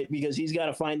menu, right? Because he's got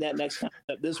to find that next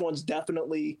concept. This one's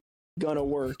definitely gonna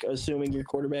work, assuming your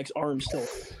quarterback's arms still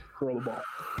throw the ball.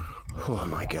 Oh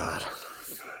my God,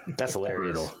 that's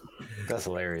hilarious. Brutal. That's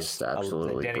hilarious. It's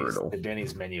absolutely brutal. The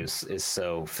Denny's menu is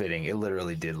so fitting. It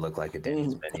literally did look like a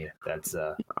Denny's menu. That's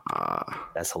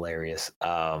hilarious.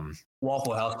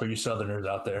 Waffle House for you Southerners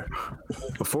out there.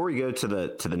 Before we go to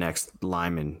the next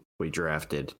lineman we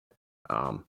drafted,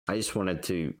 I just wanted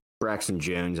to Braxton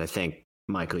Jones. I think,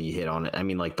 Michael, you hit on it. I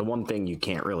mean, like, the one thing you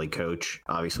can't really coach.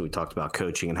 Obviously, we talked about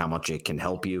coaching and how much it can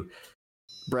help you.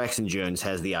 Braxton Jones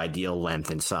has the ideal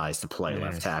length and size to play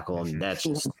left tackle, and that's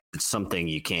just something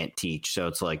you can't teach. So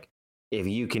it's like, if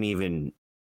you can even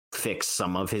fix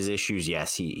some of his issues,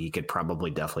 yes, he could probably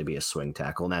definitely be a swing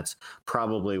tackle, and that's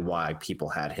probably why people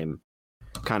had him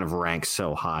kind of ranked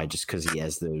so high, just because he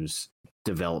has those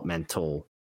developmental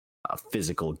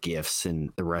physical gifts,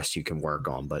 and the rest you can work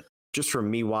on. But just from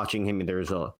me watching him,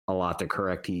 there's a lot to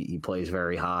correct. He plays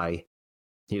very high.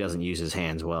 He doesn't use his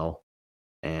hands well,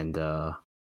 and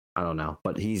I don't know,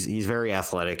 but he's very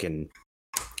athletic, and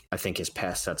I think his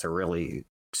pass sets are really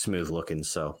smooth looking.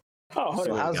 So, how's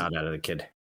got out of the kid?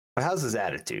 How's his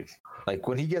attitude? Like,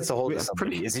 when he gets a hold of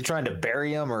somebody, is he trying to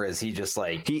bury him, or is he just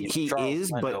like he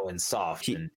is, but and soft?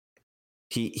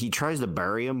 He tries to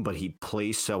bury him, but he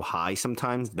plays so high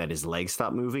sometimes that his legs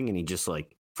stop moving, and he just,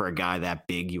 like, for a guy that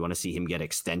big, you want to see him get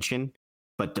extension,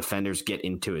 but defenders get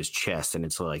into his chest, and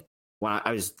it's like, when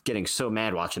I was getting so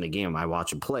mad watching the game, I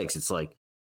watch him play, 'cause it's like,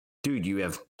 dude, you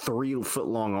have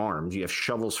 3-foot-long arms, you have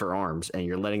shovels for arms, and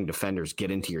you're letting defenders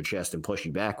get into your chest and push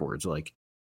you backwards. Like,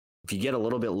 if you get a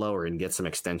little bit lower and get some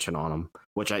extension on him,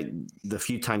 which the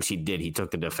few times he did, he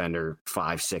took the defender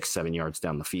 5, 6, 7 yards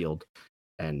down the field.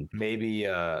 And maybe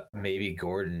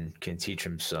Gordon can teach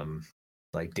him some,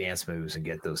 like, dance moves and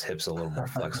get those hips a little more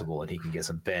flexible, and he can get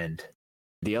some bend.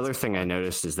 The other thing I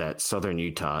noticed is that Southern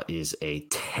Utah is a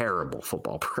terrible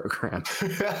football program.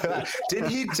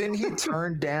 Didn't he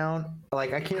turn down,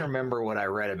 like, I can't remember what I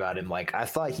read about him. Like, I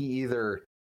thought he either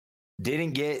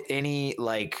didn't get any,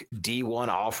 like, D1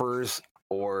 offers,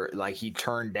 or, like, he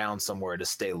turned down somewhere to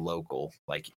stay local.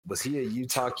 Like, was he a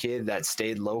Utah kid that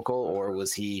stayed local, or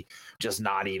was he just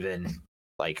not even,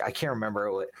 like, I can't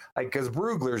remember what, like, because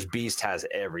Brugler's Beast has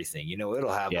everything.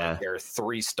 It'll have like their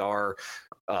 3-star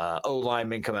O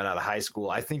lineman coming out of high school.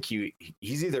 I think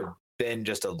he's either been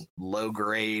just a low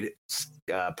grade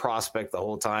prospect the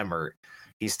whole time, or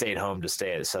he stayed home to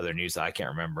stay at Southern Utah. I can't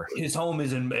remember. His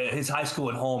high school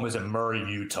and home is in Murray,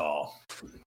 Utah.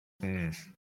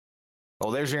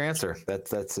 Well, there's your answer.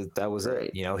 That was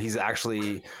it. He's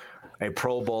actually a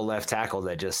Pro Bowl left tackle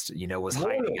that just was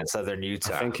hiding at Southern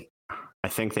Utah. I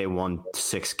think they won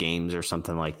 6 games or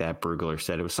something like that. Brugler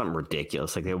said it was something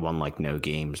ridiculous. Like, they won like no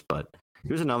games, but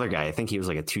he was another guy. I think he was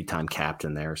like a 2-time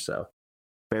captain there. So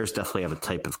Bears definitely have a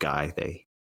type of guy.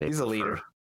 He's a leader.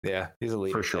 Yeah, he's a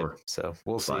leader for sure. So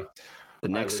we'll see. But the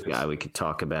next guy we could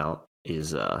talk about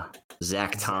is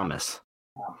Zach Thomas,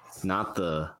 not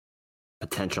the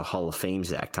potential Hall of Fame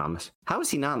Zach Thomas. How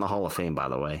is he not in the Hall of Fame, by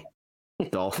the way?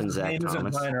 Dolphins Zach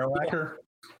Thomas.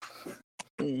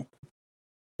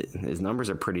 His numbers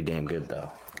are pretty damn good,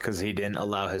 though. Because he didn't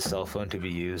allow his cell phone to be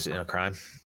used in a crime.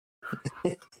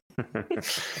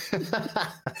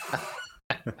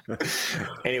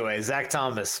 Anyway, Zach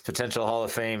Thomas, potential Hall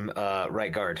of Fame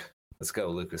right guard. Let's go,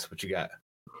 Lucas. What you got?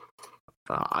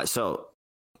 So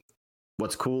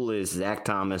what's cool is Zach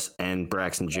Thomas and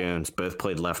Braxton Jones both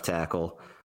played left tackle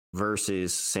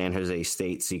versus San Jose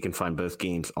State. So you can find both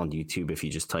games on YouTube if you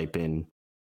just type in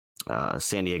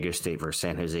San Diego State versus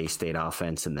San Jose State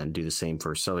offense, and then do the same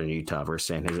for Southern Utah versus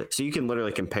San Jose. So you can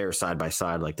literally compare side by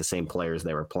side, like the same players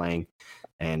they were playing.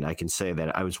 And I can say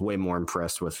that I was way more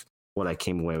impressed with what I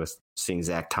came away with seeing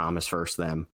Zach Thomas versus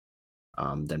them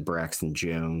than Braxton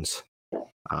Jones.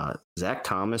 Zach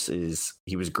Thomas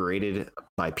he was graded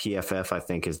by PFF, I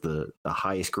think, is the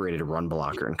highest graded run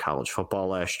blocker in college football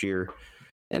last year.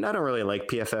 And I don't really like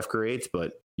PFF grades,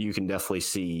 but you can definitely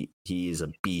see he is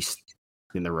a beast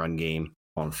in the run game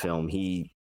on film.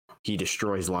 He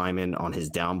destroys linemen on his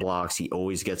down blocks. He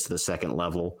always gets to the second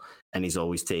level, and he's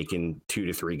always taking 2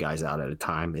 to 3 guys out at a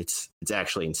time. It's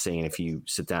actually insane if you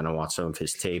sit down and watch some of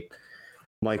his tape.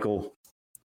 Michael,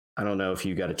 I don't know if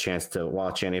you got a chance to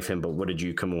watch any of him, but what did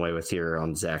you come away with here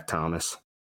on Zach Thomas?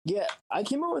 Yeah, I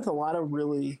came up with a lot of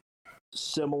really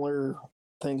similar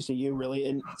things to you, really.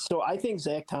 And so I think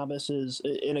Zach Thomas is,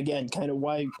 and again, kind of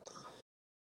why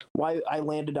I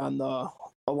landed on the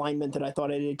alignment that I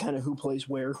thought I did, kind of who plays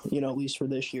where, at least for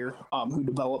this year, who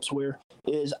develops where,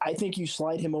 is I think you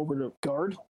slide him over to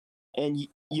guard and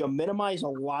you minimize a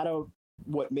lot of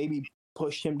what maybe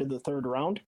pushed him to the third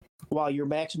round while you're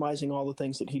maximizing all the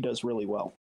things that he does really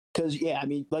well. Because,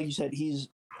 like you said, he's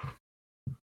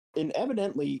and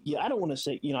evidently, I don't want to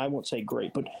say, I won't say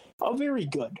great, but a very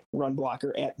good run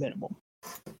blocker at minimum.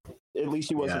 At least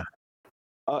he wasn't.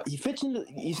 Yeah.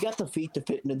 He's got the feet to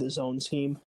fit into the zone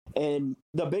scheme. And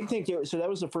the big thing, so that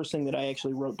was the first thing that I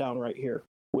actually wrote down right here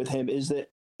with him, is that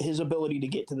his ability to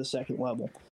get to the second level.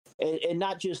 And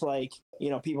not just like,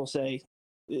 people say,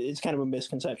 it's kind of a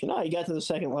misconception. He got to the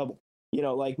second level.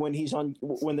 Like when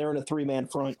they're in a 3-man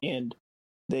front and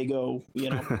they go,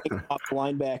 off the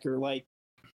linebacker, like,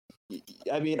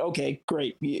 okay,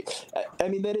 great.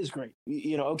 That is great.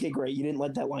 Okay, great. You didn't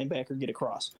let that linebacker get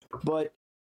across. But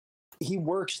he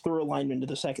works through alignment to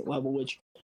the second level, which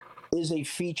is a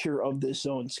feature of this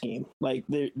zone scheme. Like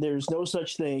there's no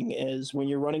such thing as, when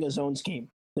you're running a zone scheme,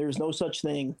 there's no such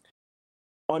thing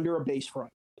under a base front,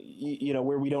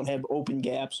 where we don't have open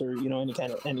gaps or,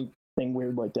 anything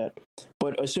weird like that.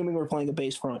 But assuming we're playing a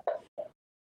base front,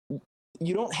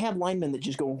 you don't have linemen that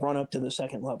just go run up to the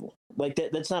second level. Like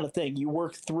that's not a thing. You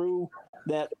work through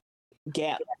that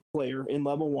gap player in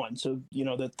level 1. So,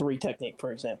 the 3 technique,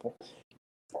 for example,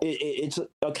 it's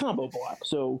a combo block.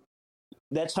 So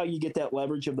that's how you get that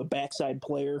leverage of the backside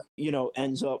player,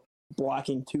 ends up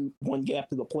blocking 1 gap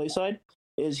to the play side,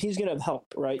 is he's going to have help,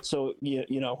 right? So,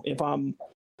 if I'm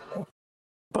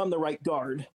the right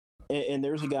guard and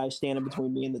there's a guy standing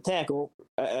between me and the tackle,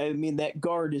 that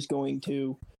guard is going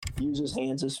to use his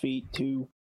hands, his feet to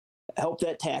help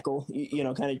that tackle,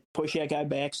 kind of push that guy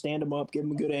back, stand him up, give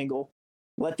him a good angle,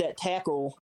 let that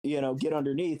tackle, get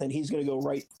underneath, and he's going to go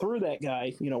right through that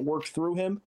guy, work through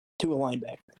him to a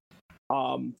linebacker.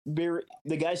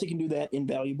 The guys that can do that,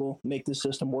 invaluable, make the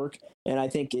system work, and I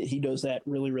think he does that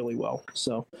really, really well.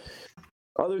 So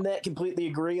other than that, completely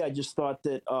agree. I just thought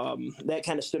that that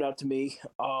kind of stood out to me,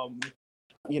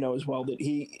 as well, that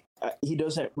he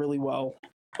does that really well.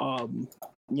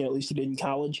 At least he did in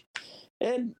college.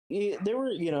 And there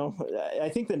were, I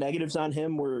think the negatives on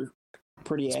him were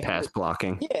pretty accurate. Pass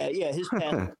blocking. Yeah, his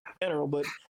pass in general. But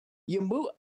you move,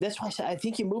 that's why I said, I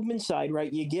think you move him inside,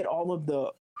 right? You get all of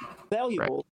the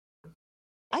valuable. Right.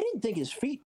 I didn't think his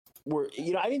feet were,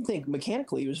 I didn't think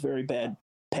mechanically he was very bad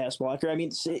pass blocker.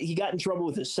 He got in trouble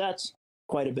with his sets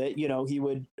quite a bit. He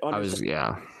would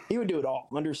he would do it all.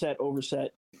 Underset,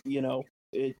 overset,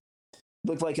 it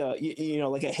looked like a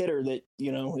hitter that,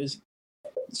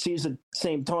 sees the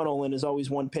same tunnel and is always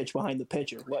 1 pitch behind the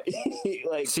pitcher.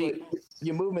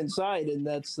 You move inside and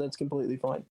that's completely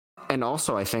fine. And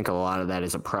also, I think a lot of that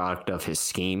is a product of his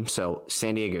scheme. So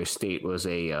San Diego State was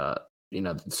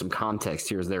some context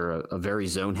here is they're a very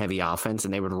zone heavy offense,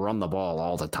 and they would run the ball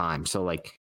all the time. So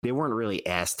they weren't really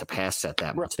asked to pass set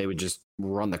that much. Right. They would just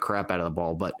run the crap out of the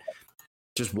ball. But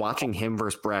just watching him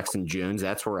versus Braxton Jones,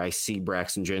 that's where I see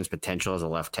Braxton Jones' potential as a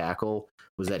left tackle,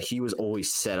 was that he was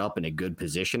always set up in a good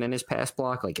position in his pass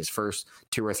block. Like his first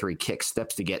 2 or 3 kick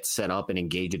steps to get set up and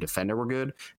engage a defender were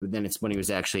good. But then it's when he was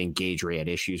actually engaged where he had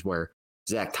issues, where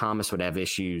Zach Thomas would have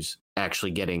issues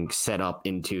actually getting set up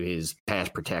into his pass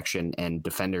protection, and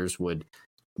defenders would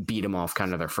beat him off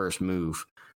kind of their first move.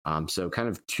 So kind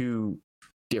of 2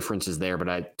 differences there, but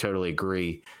I totally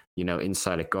agree.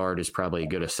 Inside at guard is probably a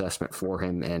good assessment for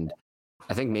him. And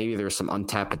I think maybe there's some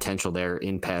untapped potential there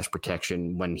in pass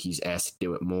protection when he's asked to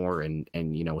do it more and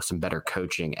with some better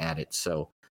coaching at it. So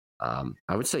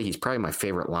I would say he's probably my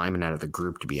favorite lineman out of the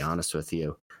group, to be honest with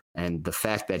you. And the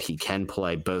fact that he can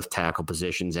play both tackle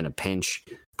positions in a pinch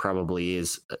probably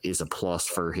is a plus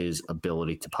for his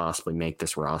ability to possibly make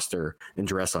this roster and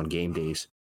dress on game days.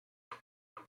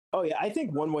 Oh yeah, I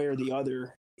think one way or the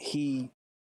other, he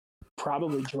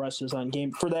probably dresses on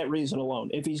game for that reason alone.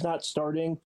 If he's not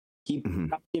starting, he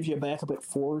gives you a backup at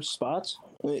 4 spots.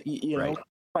 You know,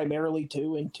 primarily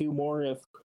 2 and 2 more if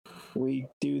we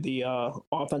do the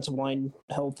offensive line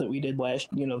health that we did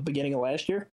the beginning of last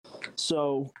year.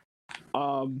 So,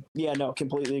 yeah, no,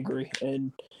 completely agree.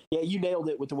 And yeah, you nailed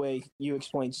it with the way you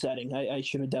explained setting. I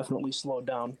should have definitely slowed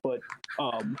down, but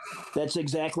that's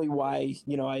exactly why,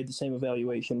 I had the same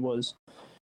evaluation was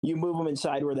you move him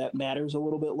inside where that matters a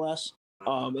little bit less.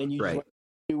 And you just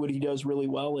do what he does really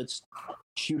well. It's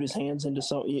shoot his hands into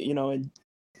some, and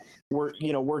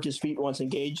work his feet once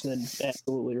engaged, then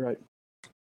absolutely right.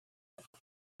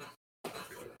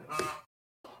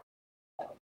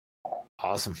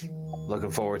 Awesome.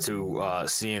 Looking forward to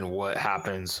seeing what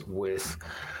happens with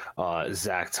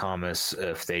Zach Thomas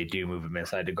if they do move him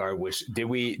inside to guard. Which did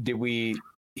we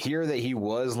hear that he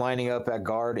was lining up at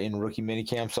guard in rookie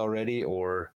minicamps already,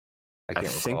 or I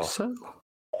can't recall. Think so.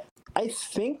 I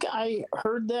think I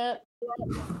heard that.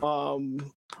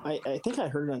 I think I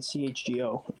heard it on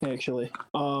CHGO actually.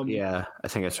 Yeah, I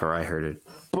think that's where I heard it.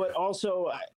 But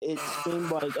also, it seemed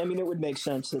like it would make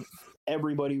sense that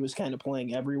everybody was kind of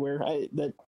playing everywhere.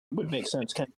 That would make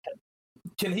sense. Can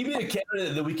he be a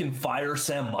candidate that we can fire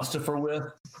Sam Mustipher with?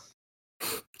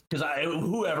 Because I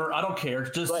don't care.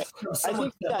 Just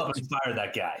someone step up and fire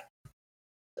that guy.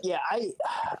 Yeah,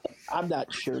 I'm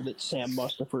not sure that Sam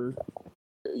Mustipher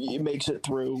makes it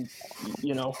through.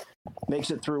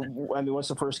 What's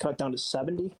the first cut down to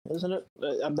 70? Isn't it?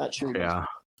 I'm not sure. Yeah.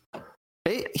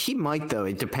 He might, though.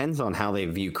 It depends on how they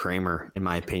view Kramer, in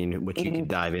my opinion, which you could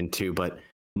dive into. But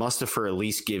Mustipher at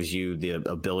least gives you the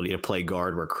ability to play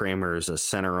guard, where Kramer is a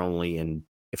center only. And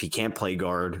if he can't play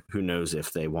guard, who knows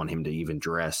if they want him to even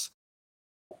dress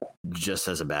just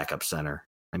as a backup center.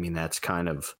 That's kind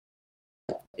of,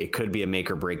 it could be a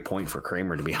make or break point for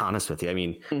Kramer, to be honest with you.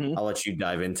 I'll let you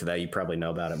dive into that. You probably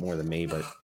know about it more than me, but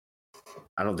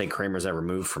I don't think Kramer's ever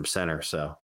moved from center.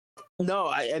 So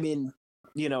no,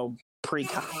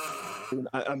 pre-college,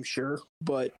 I'm sure,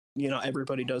 but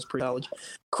everybody does pre-college.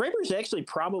 Kramer's actually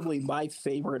probably my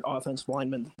favorite offensive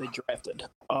lineman that they drafted,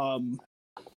 and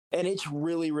it's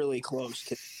really, really close.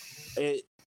 There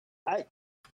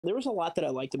was a lot that I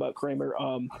liked about Kramer.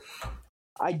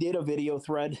 I did a video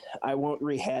thread. I won't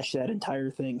rehash that entire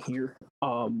thing here.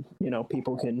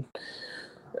 People can.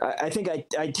 I think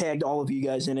I tagged all of you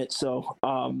guys in it. So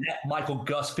Michael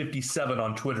Gus 57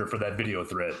 on Twitter for that video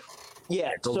thread.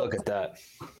 Yeah, go look at that.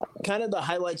 Kind of the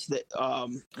highlights that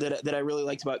I really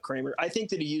liked about Kramer. I think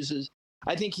that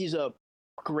I think he's a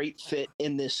great fit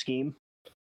in this scheme.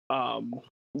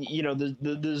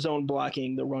 The zone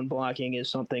blocking, the run blocking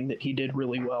is something that he did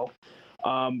really well.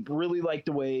 Really like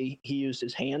the way he used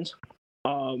his hands.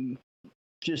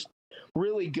 Just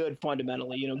really good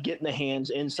fundamentally. Getting the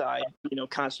hands inside.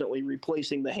 Constantly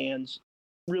replacing the hands.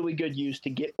 Really good use to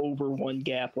get over one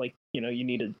gap. Like you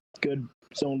need a good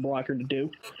zone blocker to do.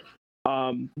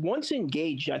 Once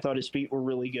engaged, I thought his feet were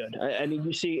really good.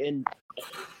 You see, and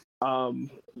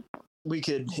we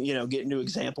could, get into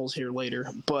examples here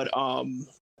later, but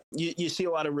you see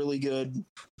a lot of really good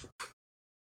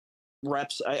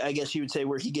reps, I guess you would say,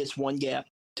 where he gets one gap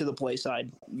to the play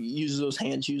side, uses those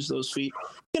hands, uses those feet.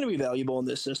 Going to be valuable in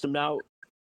this system. Now,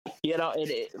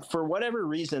 for whatever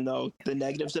reason, though, the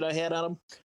negatives that I had on him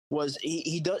was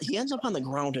he ends up on the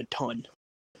ground a ton.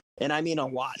 And I mean a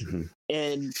lot. Mm-hmm.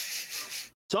 And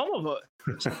some of it,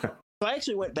 so I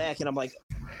actually went back and I'm like,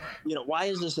 why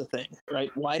is this a thing,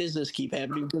 right? Why does this keep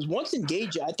happening? Because once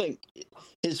engaged, I think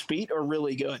his feet are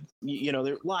really good. There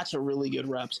are lots of really good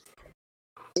reps.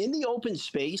 In the open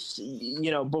space,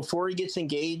 before he gets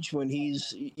engaged, when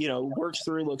he's, works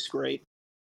through, looks great.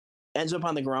 Ends up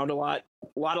on the ground a lot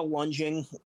of lunging,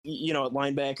 at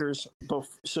linebackers.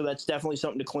 So that's definitely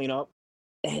something to clean up.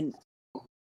 And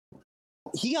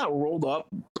he got rolled up.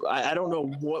 I don't know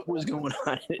what was going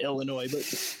on in Illinois, but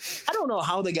I don't know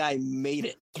how the guy made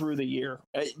it through the year.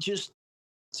 Just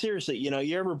seriously,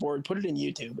 you're ever bored, put it in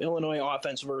YouTube. Illinois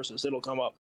offense versus, it'll come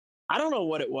up. I don't know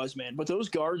what it was, man, but those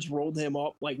guards rolled him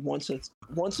up like once a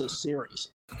series.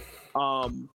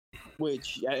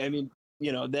 Which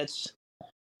that's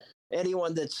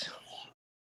anyone that's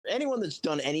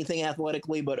done anything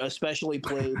athletically, but especially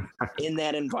played in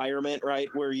that environment, right,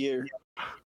 where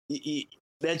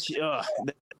that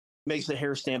makes the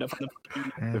hair stand up.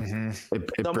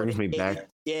 It brings me back.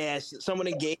 Yes, someone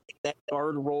engaged, that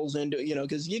guard rolls into,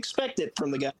 because you expect it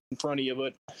from the guy in front of you,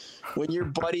 but when your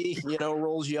buddy,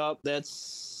 rolls you up,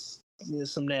 that's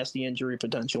some nasty injury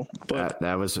potential. But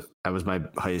that was my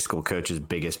high school coach's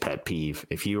biggest pet peeve.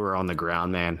 If you were on the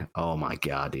ground, man, oh my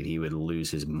god, dude, he would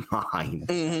lose his mind.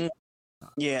 Mm-hmm.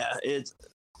 Yeah, it's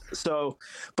so,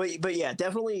 but yeah,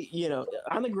 definitely,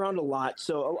 on the ground a lot.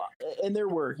 So a lot, and there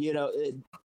were,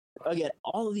 again,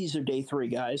 all of these are day 3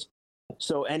 guys.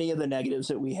 So any of the negatives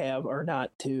that we have are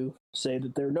not to say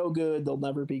that they're no good, they'll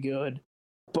never be good.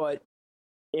 But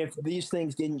if these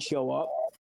things didn't show up,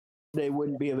 they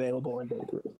wouldn't be available in day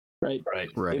 3, right?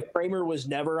 Right. If Kramer was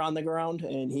never on the ground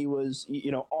and he was,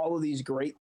 all of these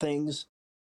great things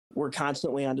were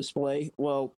constantly on display,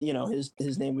 well,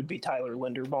 his name would be Tyler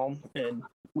Linderbaum, and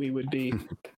we would be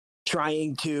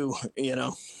trying to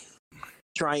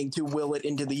will it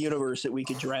into the universe that we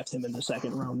could draft him in the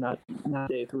second round, not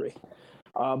day 3.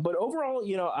 But overall,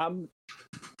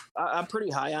 I'm pretty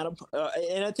high on him,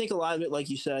 and I think a lot of it, like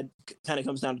you said, kind of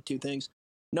comes down to 2 things.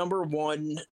 Number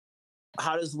one,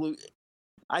 how does Luke?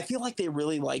 I feel like they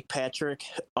really like Patrick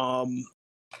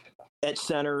at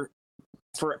center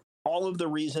for all of the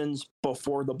reasons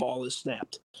before the ball is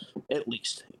snapped, at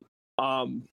least.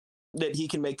 That he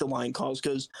can make the line calls,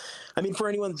 because, I mean, for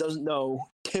anyone that doesn't know,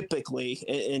 typically,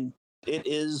 and it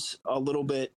is a little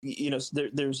bit,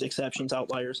 there's exceptions,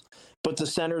 outliers, but the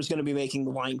center is going to be making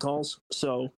the line calls.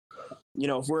 So,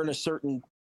 if we're in a certain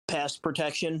pass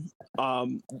protection,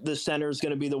 the center is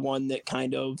going to be the one that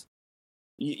kind of,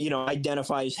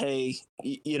 identifies, hey,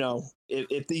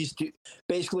 if these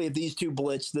two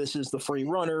blitz, this is the free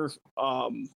runner.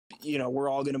 We're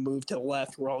all going to move to the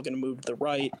left. We're all going to move to the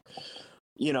right.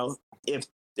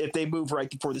 If they move right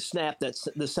before the snap, that's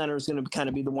the center is going to kind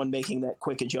of be the one making that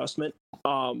quick adjustment.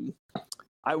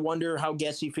 I wonder how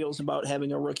Getsy feels about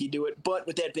having a rookie do it. But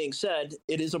with that being said,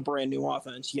 it is a brand new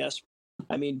offense. Yes.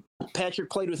 I mean, Patrick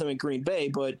played with him in Green Bay,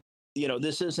 but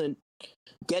this isn't,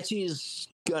 Getsy's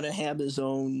going to have his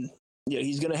own,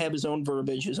 he's going to have his own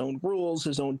verbiage, his own rules,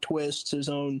 his own twists, his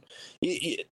own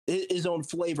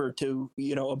flavor to,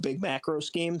 a big macro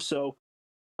scheme. So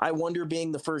I wonder,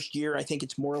 being the first year, I think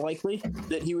it's more likely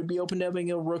that he would be open to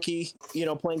having a rookie,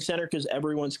 playing center, because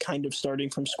everyone's kind of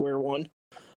starting from square one.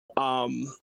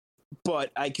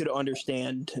 But I could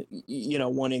understand,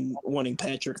 wanting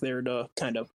Patrick there to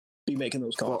kind of be making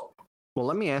those calls. Well,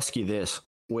 let me ask you this: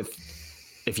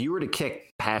 if you were to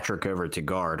kick Patrick over to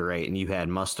guard, right, and you had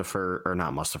if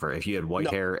you had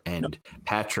Whitehair and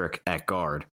Patrick at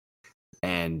guard,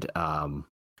 and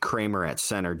Kramer at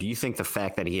center, do you think the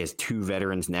fact that he has 2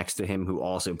 veterans next to him who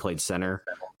also played center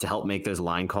to help make those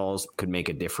line calls could make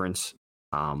a difference,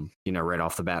 right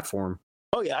off the bat for him?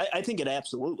 Oh yeah, I think it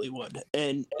absolutely would.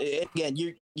 And again,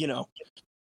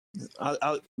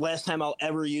 last time I'll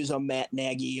ever use a Matt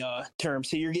Nagy term,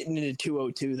 so you're getting into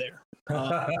 202 there,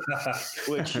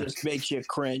 which just makes you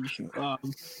cringe,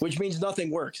 which means nothing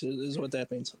works is what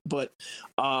that means. But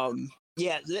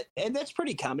yeah, and that's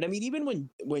pretty common. I mean, even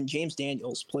when James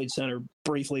Daniels played center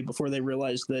briefly before they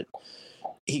realized that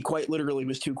he quite literally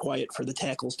was too quiet for the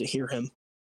tackles to hear him,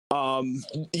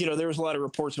 there was a lot of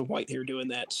reports of Whitehair doing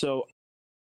that. So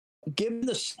given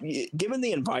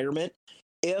the environment,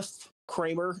 if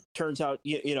Kramer turns out,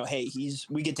 hey,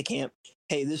 we get to camp,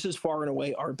 hey, this is far and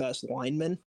away our best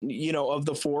lineman, of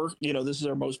the 4, this is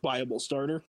our most viable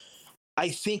starter, I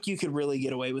think you could really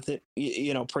get away with it,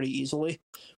 pretty easily,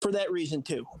 for that reason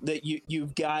too, that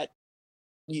you've got,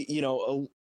 a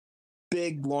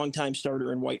big longtime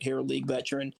starter and Whitehair, league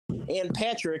veteran, and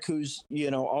Patrick, who's,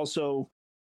 also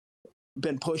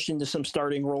been pushed into some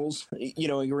starting roles,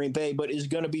 in Green Bay, but is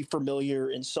going to be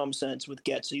familiar in some sense with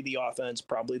Getsy, the offense,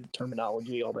 probably the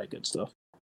terminology, all that good stuff.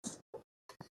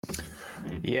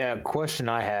 Yeah, question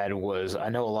I had was, I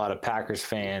know a lot of Packers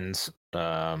fans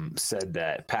said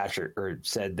that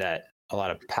a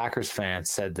lot of Packers fans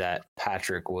said that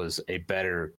Patrick was a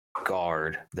better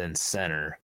guard than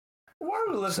center. Why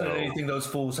are we listening to anything those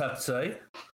fools have to say?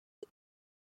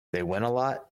 They win a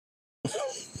lot.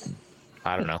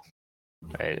 I don't know.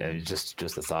 Just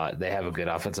a thought. They have a good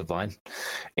offensive line.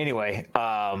 Anyway,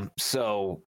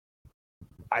 so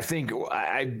I think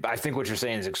what you're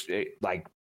saying is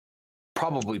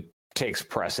probably takes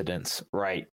precedence,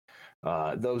 right?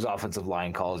 Those offensive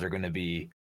line calls are going to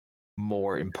be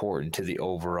more important to the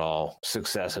overall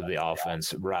success of the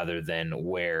offense rather than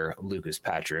where Lucas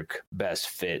Patrick best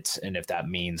fits. And if that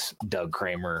means Doug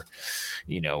Kramer,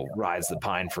 rides the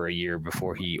pine for a year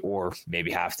before or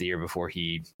maybe half the year before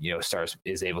he,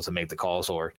 is able to make the calls,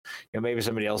 or, maybe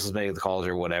somebody else is making the calls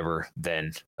or whatever,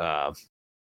 then I'm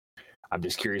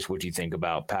just curious what you think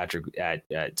about Patrick at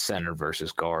center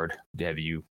versus guard. Have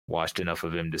you watched enough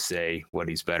of him to say what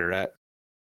he's better at?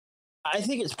 I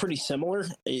think it's pretty similar.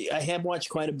 I have watched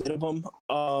quite a bit of them.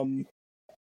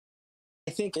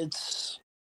 I think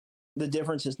the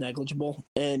difference is negligible,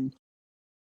 and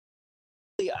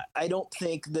I don't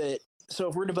think that. So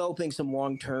if we're developing some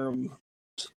long-term,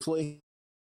 definitely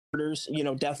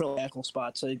tackle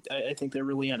spots. I think they're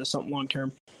really onto something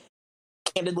long-term.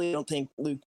 Candidly, I don't think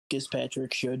Lucas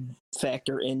Patrick should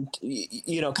factor in.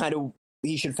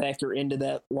 He should factor into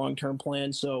that long-term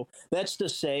plan. So that's to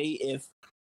say,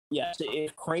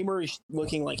 if Kramer is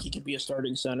looking like he could be a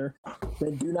starting center,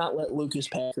 then do not let Lucas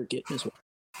Patrick get in his way.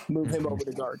 Move him over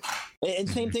to guard. And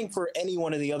same thing for any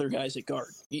one of the other guys at guard.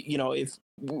 If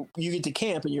you get to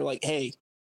camp and you're like, hey,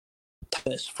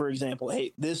 this, for example,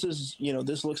 hey, this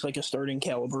looks like a starting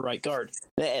caliber right guard.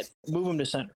 Move him to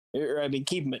center.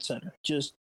 Keep him at center.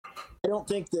 I don't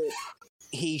think that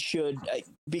he should,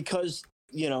 because,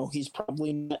 he's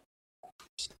probably not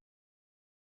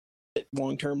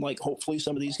long term like hopefully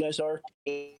some of these guys are,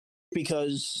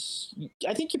 because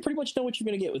I think you pretty much know what you're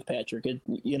going to get with Patrick. It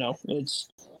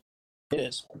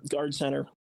is guard center.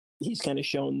 He's kind of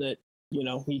shown that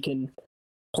he can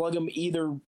plug him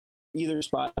either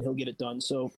spot and he'll get it done.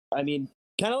 So kind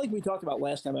of like we talked about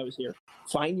last time I was here.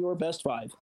 Find your best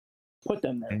five, put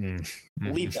them there,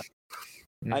 leave them.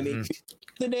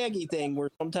 The Nagy thing where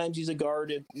sometimes he's a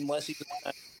guard unless he's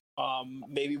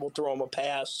maybe we'll throw him a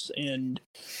pass, and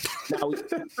now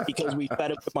because we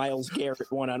fed him to Myles Garrett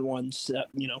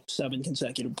 1-on-1, 7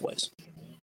 consecutive plays.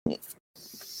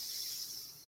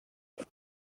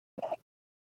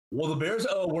 Well, the Bears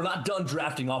were not done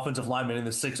drafting offensive linemen in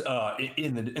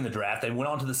the in the draft. They went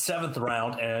on to the 7th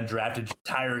round and drafted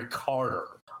Ja'Tyre Carter.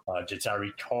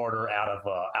 Ja'Tyre Carter out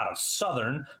of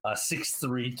Southern,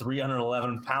 6'3",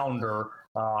 311-pounder,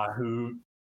 who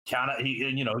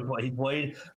he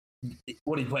played. He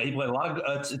played a lot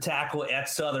of tackle at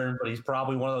Southern, but he's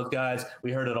probably one of those guys.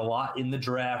 We heard it a lot in the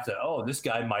draft that this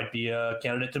guy might be a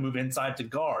candidate to move inside to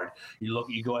guard.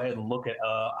 You go ahead and look at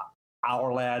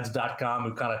OurLads.com,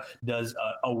 who kind of does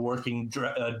a working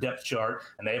depth chart,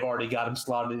 and they've already got him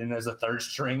slotted in as a third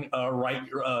string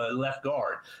left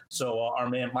guard. So our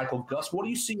man Michael Gus, what do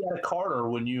you see out of Carter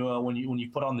when you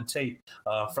put on the tape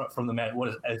from the man? What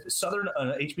is Southern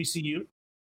HBCU?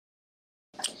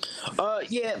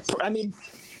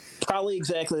 Probably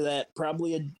exactly that.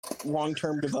 Probably a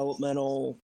long-term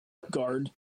developmental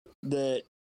guard that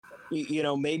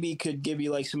maybe could give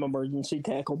you like some emergency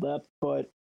tackle depth, but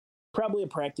probably a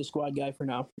practice squad guy for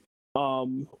now.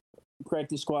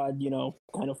 Practice squad,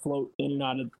 kind of float in and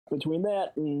out of between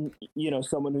that and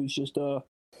someone who's just a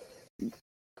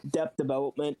depth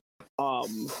development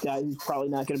guy who's probably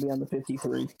not going to be on the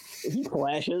 53. If he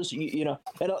flashes, and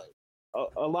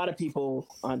a lot of people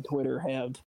on Twitter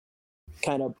have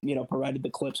kind of, provided the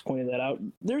clips, pointed that out.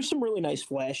 There's some really nice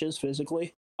flashes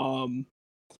physically.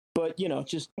 But,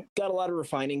 just got a lot of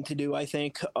refining to do, I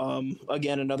think.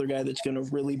 Again, another guy that's going to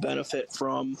really benefit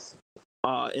from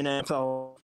an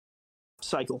NFL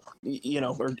cycle,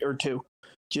 or two.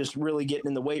 Just really getting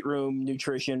in the weight room,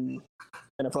 nutrition,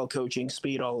 NFL coaching,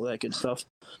 speed, all of that good stuff.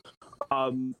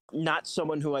 Not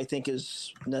someone who I think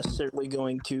is necessarily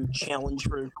going to challenge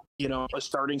for, a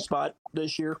starting spot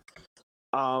this year.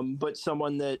 But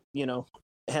someone that,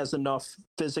 has enough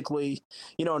physically,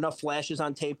 enough flashes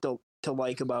on tape to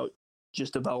like about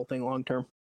just developing long term.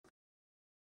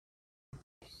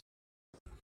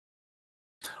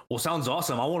 Well, sounds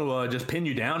awesome. I want to just pin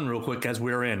you down real quick as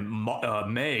we're in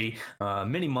May,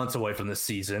 many months away from this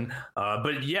season.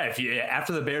 But yeah,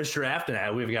 after the Bears draft,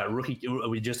 and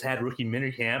we just had rookie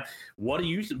minicamp. What do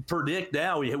you predict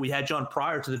now? We had you on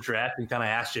prior to the draft and kind of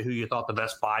asked you who you thought the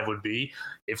best five would be.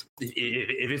 If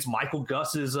it's Michael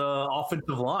Gus's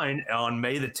offensive line on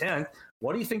May the 10th,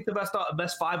 what do you think the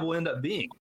best five will end up being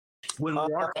when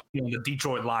we are the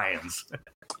Detroit Lions?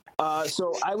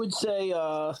 So I would say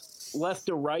left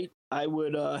to right, I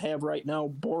would have right now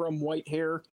Borum,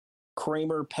 Whitehair,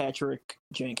 Kramer, Patrick,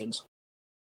 Jenkins.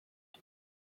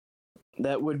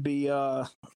 That would be that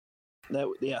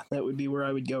would be where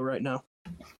I would go right now.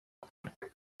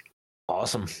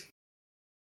 Awesome.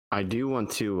 I do want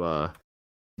to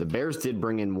the Bears did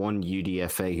bring in one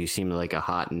UDFA who seemed like a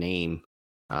hot name,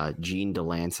 Gene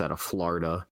DeLance out of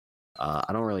Florida.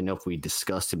 I don't really know if we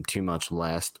discussed him too much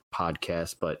last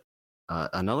podcast, but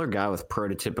another guy with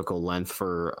prototypical length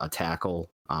for a tackle.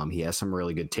 He has some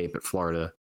really good tape at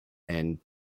Florida, and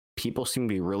people seem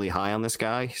to be really high on this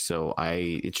guy. So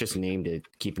it's just a name to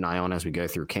keep an eye on as we go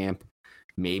through camp.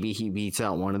 Maybe he beats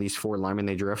out one of these four linemen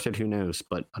they drafted. Who knows?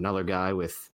 But another guy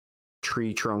with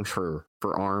tree trunks for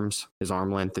arms. His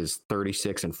arm length is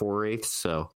 36 4/8.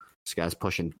 So this guy's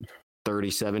pushing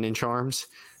 37-inch arms.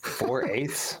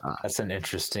 4/8. That's an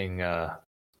interesting. Yeah,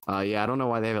 I don't know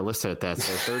why they have it listed at that.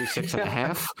 So 36 and a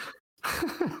half.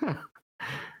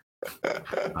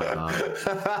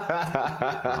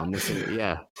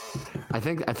 Yeah, I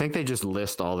think they just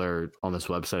list all their on this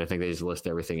website. I think they just list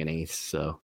everything in eighths.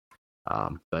 So,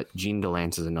 but Jean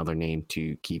Delance is another name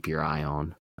to keep your eye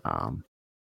on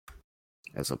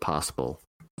as a possible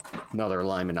another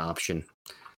lineman option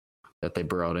that they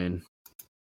brought in.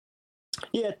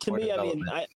 Yeah, to me, I mean,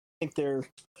 I think they're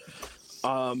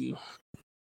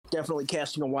definitely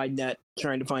casting a wide net,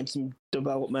 trying to find some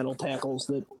developmental tackles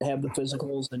that have the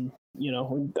physicals, and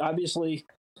obviously,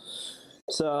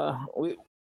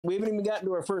 we haven't even gotten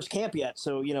to our first camp yet.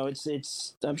 So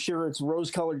it's I'm sure it's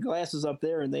rose-colored glasses up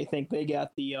there, and they think they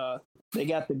got the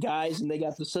guys and they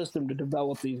got the system to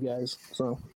develop these guys.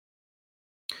 So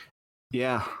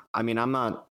yeah, I mean, I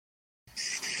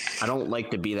don't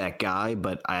like to be that guy,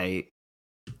 but I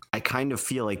kind of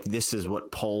feel like this is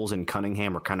what Poles and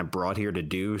Cunningham are kind of brought here to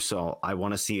do. So I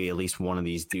want to see at least one of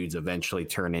these dudes eventually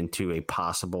turn into a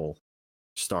possible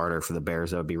starter for the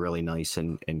Bears. That would be really nice,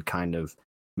 and kind of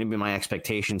maybe my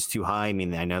expectations too high. I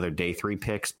mean, I know they're day 3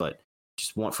 picks, but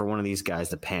just want for one of these guys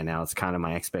to pan out. It's kind of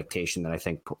my expectation that I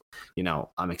think,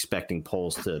 I'm expecting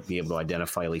Poles to be able to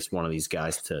identify at least one of these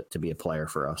guys to be a player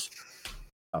for us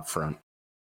up front.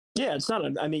 Yeah, it's not.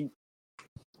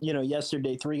 Yes, they're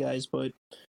day 3 guys, but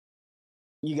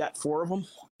you got 4 of them.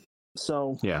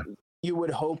 So yeah, you would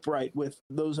hope, right, with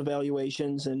those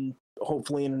evaluations and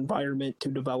hopefully an environment to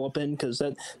develop in, because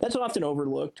that's often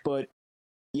overlooked. But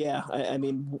yeah, I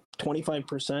mean,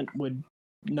 25% would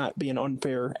not be an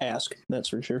unfair ask. That's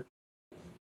for sure.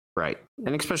 Right.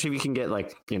 And especially if you can get a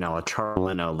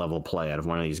Charlino level play out of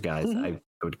one of these guys, mm-hmm.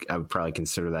 I would probably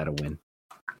consider that a win.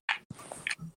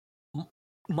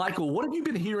 Michael, what have you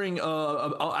been hearing?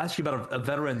 I'll ask you about a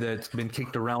veteran that's been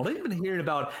kicked around. What have you been hearing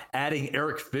about adding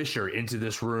Eric Fisher into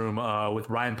this room with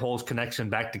Ryan Poles' connection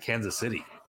back to Kansas City?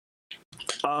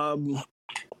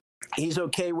 He's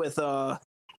okay with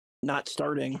not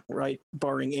starting, right,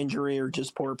 barring injury or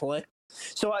just poor play.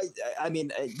 So I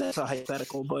mean, that's a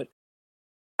hypothetical, but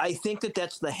I think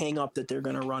that's the hang up that they're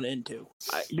going to run into,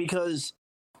 because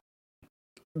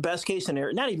best case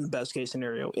scenario, not even best case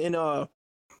scenario, in a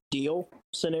deal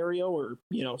scenario or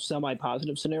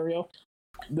semi-positive scenario,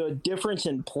 the difference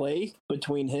in play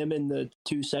between him and the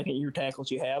 2 second-year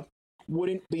tackles you have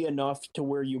wouldn't be enough to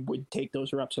where you would take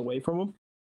those reps away from him.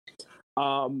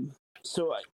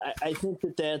 So I think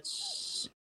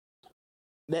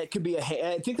that could be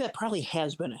I think that probably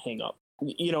has been a hang up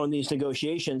in these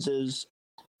negotiations, is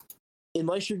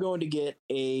unless you're going to get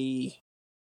a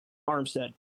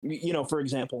Armstead, for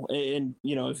example, and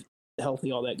if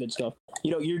healthy, all that good stuff,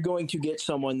 you're going to get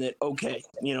someone that, okay,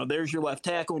 there's your left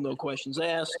tackle, no questions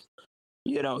asked,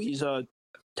 he's a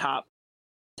top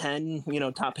 10,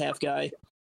 top half guy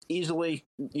easily,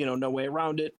 no way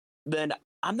around it. Then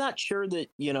I'm not sure that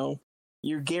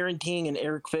you're guaranteeing an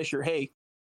Eric Fisher, hey,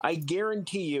 I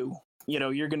guarantee you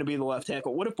you're going to be the left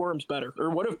tackle. What if Borum's better, or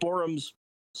what if Borum's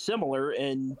similar,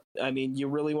 and I mean, you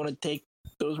really want to take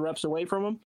those reps away from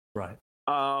him? Right.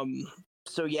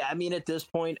 So yeah, I mean, at this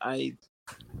point, I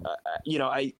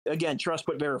again, trust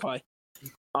but verify.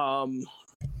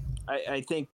 I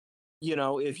think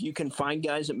if you can find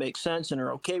guys that make sense and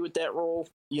are okay with that role,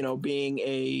 being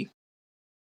a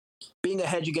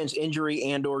hedge against injury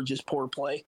and or just poor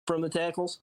play from the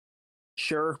tackles,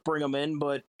 sure, bring them in.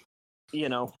 But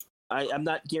I'm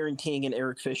not guaranteeing an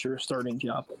Eric Fisher starting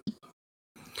job.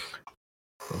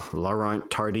 Laurent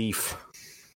Tardif,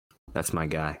 that's my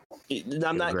guy.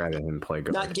 I'm not grabbing him, play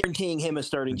good. Not guaranteeing him a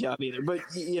starting job either. But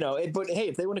but hey,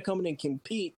 if they want to come in and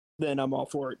compete, then I'm all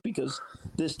for it, because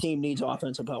this team needs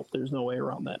offensive help. There's no way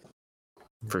around that.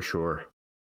 For sure.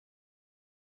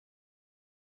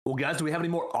 Well, guys, do we have any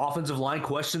more offensive line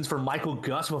questions for Michael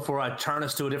Gus before I turn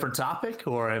us to a different topic?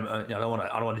 Or I don't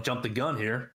want to jump the gun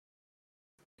here.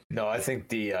 No, I think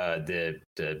the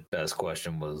best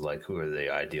question was who are the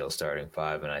ideal starting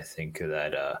 5, and I think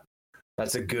that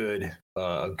that's a good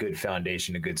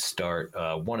foundation, a good start.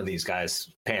 One of these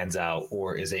guys pans out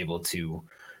or is able to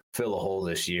fill a hole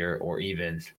this year, or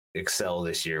even excel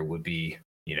this year, would be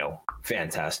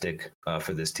fantastic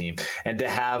for this team. And to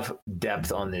have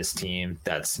depth on this team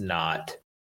that's not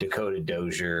Dakota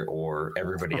Dozier or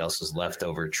everybody else's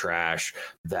leftover trash,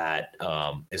 that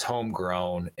is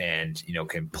homegrown and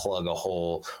can plug a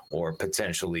hole or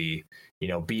potentially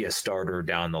be a starter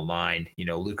down the line.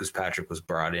 Lucas Patrick was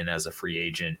brought in as a free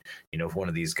agent. If one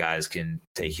of these guys can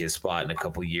take his spot in a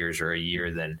couple years or a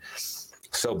year, then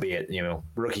so be it.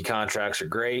 Rookie contracts are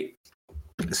great,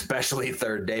 especially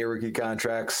third day rookie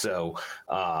contracts. So,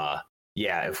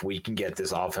 yeah, if we can get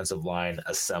this offensive line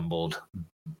assembled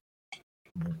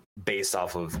based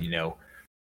off of,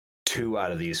 2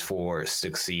 out of these 4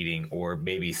 succeeding, or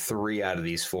maybe 3 out of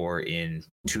these 4 in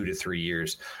 2 to 3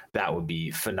 years, that would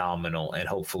be phenomenal. And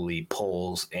hopefully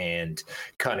Poles and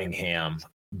Cunningham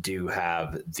do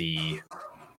have the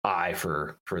eye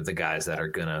for the guys that are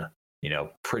gonna,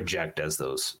 project as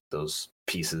those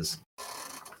pieces.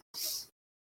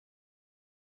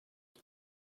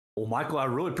 Well, Michael, I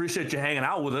really appreciate you hanging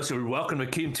out with us. You're welcome to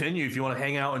continue if you want to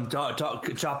hang out and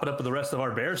chop it up with the rest of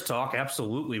our Bears talk.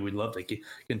 Absolutely, we'd love to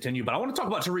continue. But I want to talk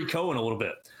about Tarik Cohen a little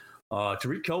bit.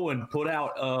 Tarik Cohen put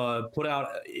out a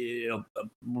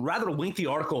rather lengthy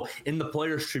article in the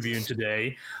Players Tribune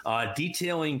today,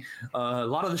 detailing a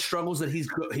lot of the struggles that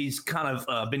he's kind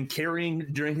of been carrying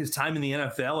during his time in the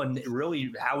NFL, and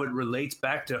really how it relates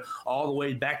all the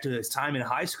way back to his time in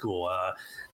high school.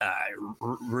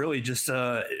 Really just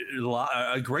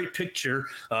a great picture,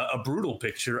 a brutal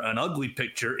picture, an ugly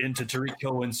picture into Tarik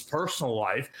Cohen's personal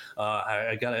life.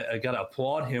 I gotta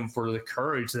applaud him for the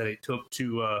courage that it took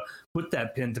to put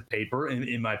that pen to paper,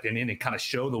 in my opinion, and kind of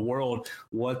show the world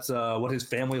what his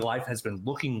family life has been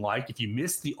looking like. If you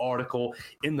missed the article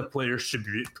in the Players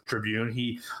Tribune,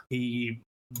 he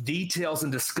details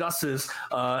and discusses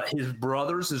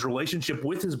his relationship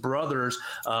with his brothers,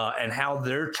 and how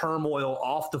their turmoil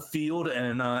off the field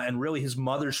and really his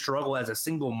mother's struggle as a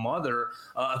single mother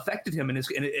affected him in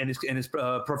his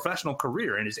professional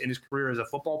career, in his career as a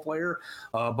football player,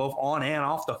 both on and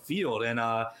off the field. And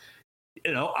I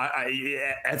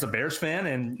as a Bears fan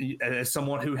and as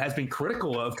someone who has been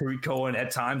critical of Tarik Cohen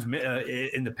at times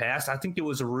in the past, I think it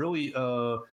was a really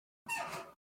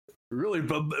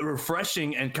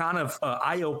refreshing and kind of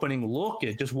eye-opening look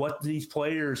at just what these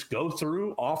players go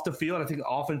through off the field. I think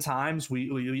oftentimes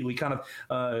we kind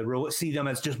of see them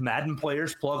as just Madden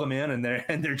players, plug them in,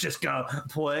 and they're just gonna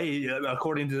play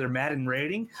according to their Madden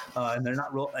rating, and they're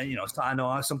not real. So I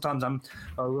know sometimes I'm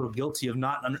a little guilty of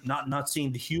not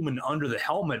seeing the human under the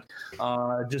helmet.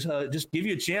 Just give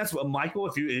you a chance, Michael,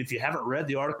 if you haven't read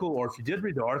the article, or if you did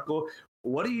read the article,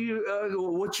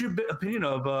 what's your opinion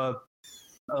of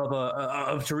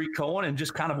Tarik Cohen and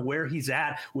just kind of where he's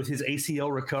at with his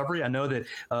ACL recovery? I know that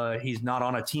he's not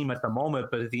on a team at the moment,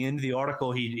 but at the end of the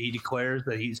article, he declares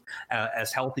that he's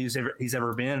as healthy as he's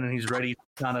ever been, and he's ready to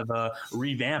kind of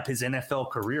revamp his NFL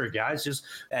career. Guys, just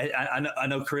I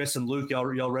know Chris and Luke, y'all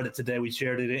read it today. We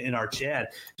shared it in our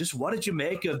chat. Just what did you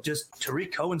make of just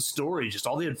Tarik Cohen's story, just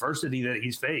all the adversity that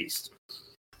he's faced?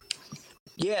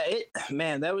 Yeah,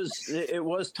 it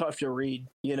was tough to read,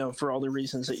 for all the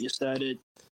reasons that you said.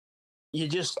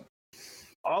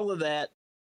 All of that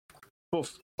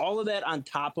on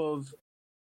top of,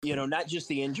 not just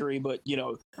the injury, but,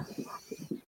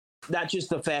 not just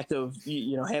the fact of,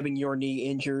 having your knee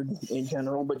injured in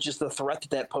general, but just the threat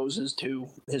that poses to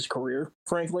his career,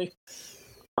 frankly.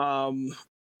 That's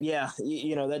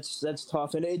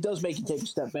tough. And it does make you take a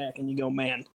step back and you go,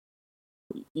 man,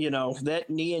 that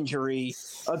knee injury,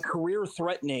 a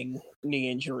career-threatening knee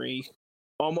injury,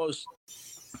 almost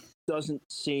doesn't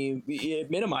seem,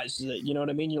 it minimizes it. You know what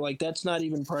I mean? You're like, that's not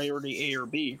even priority A or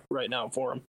B right now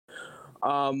for him.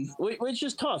 Which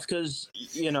is tough because,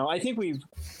 I think we've,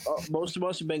 most of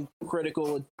us have been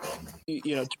critical of,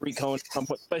 Tarik Cohen,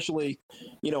 especially,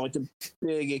 at the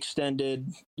big extended,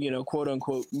 quote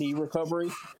unquote knee recovery.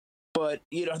 But,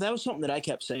 that was something that I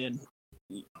kept saying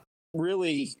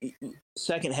really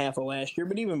second half of last year,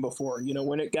 but even before,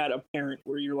 when it got apparent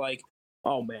where you're like,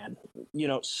 oh man,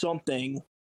 something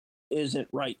isn't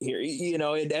right here.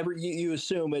 You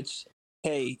assume it's,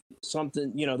 hey,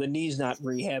 something, the knee's not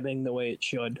rehabbing the way it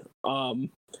should.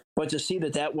 But to see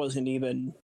that wasn't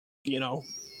even,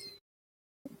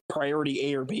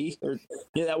 priority A or B, or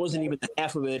that wasn't even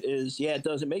half of it,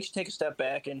 it makes you take a step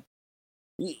back. And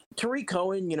Tarik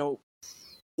Cohen,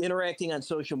 interacting on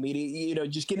social media,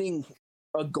 just getting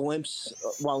a glimpse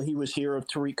while he was here of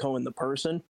Tarik Cohen, the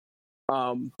person,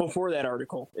 before that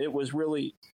article, it was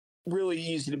really, really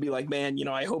easy to be like, man,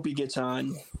 I hope he gets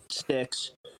on,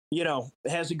 sticks,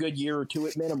 has a good year or two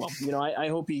at minimum. I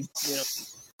hope he,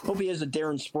 hope he has a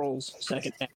Darren Sproles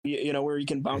second half, where he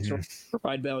can bounce around,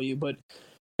 provide value. But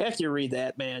after you read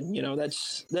that, man,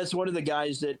 that's one of the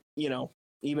guys that,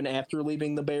 even after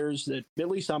leaving the Bears, that at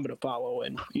least I'm going to follow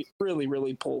and really,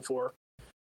 really pull for.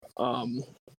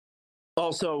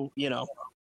 Also,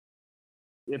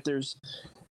 if there's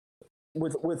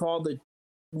with all the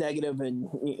negative and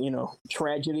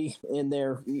tragedy in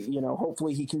there,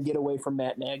 hopefully he can get away from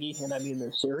Matt Nagy, and I mean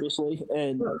this seriously,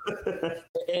 and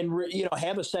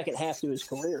have a second half to his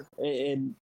career,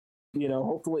 and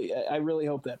hopefully, I really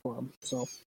hope that for him. So.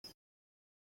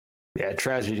 Yeah,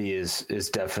 tragedy is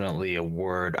definitely a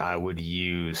word I would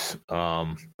use.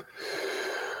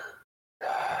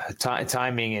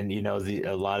 Timing and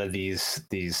a lot of these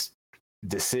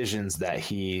decisions that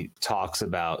he talks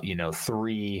about,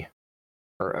 three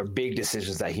or big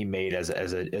decisions that he made as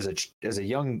a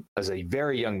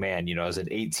very young man, as an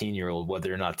 18-year-old,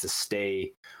 whether or not to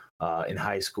stay in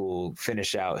high school,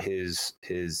 finish out his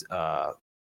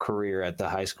career at the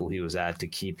high school he was at, to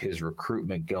keep his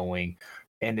recruitment going.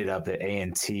 Ended up at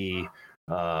A&T,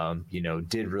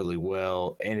 did really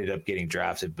well, ended up getting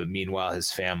drafted. But meanwhile,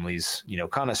 his family's,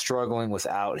 kind of struggling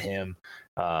without him,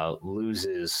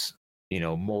 loses,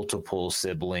 multiple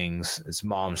siblings. His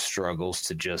mom struggles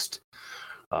to just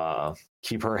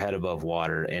keep her head above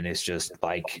water. And it's just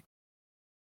like,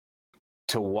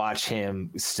 to watch him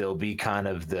still be kind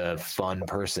of the fun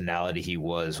personality he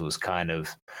was kind of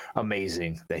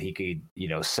amazing, that he could,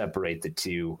 separate the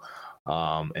two.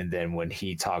 And then when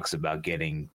he talks about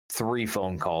getting 3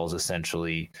 phone calls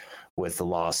essentially with the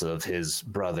loss of his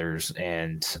brothers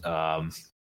and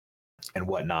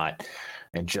whatnot,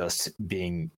 and just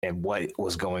being, and what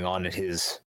was going on in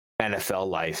his NFL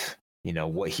life,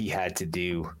 what he had to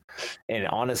do. And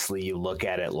honestly, you look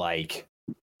at it like,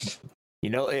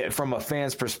 from a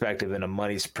fan's perspective and a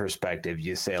money's perspective,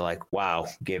 you say like, wow,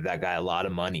 gave that guy a lot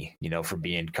of money, for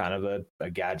being kind of a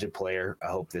gadget player. I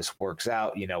hope this works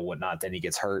out, whatnot. Then he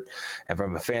gets hurt. And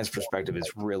from a fan's perspective,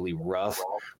 it's really rough.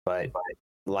 But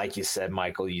like you said,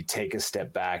 Michael, you take a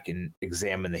step back and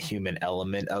examine the human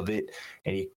element of it,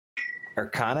 and you are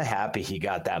kind of happy he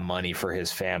got that money for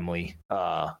his family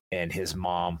and his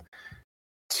mom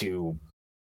to,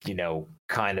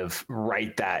 kind of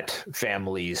right that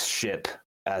family's ship,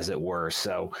 as it were.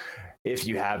 So if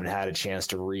you haven't had a chance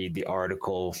to read the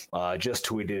article, just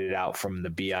tweeted it out from the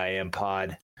BIM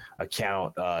pod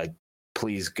account.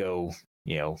 Please go,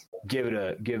 give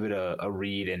it a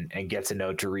read and get to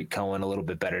know Tarik Cohen a little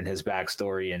bit better in his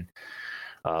backstory, and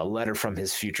a letter from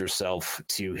his future self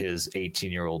to his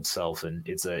 18-year-old self. And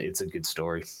it's a good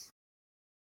story.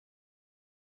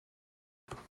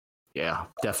 Yeah,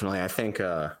 definitely. I think,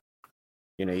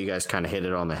 you guys kind of hit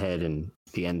it on the head, and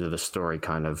the end of the story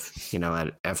kind of,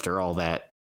 after all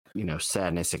that,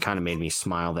 sadness, it kind of made me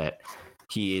smile that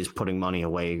he is putting money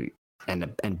away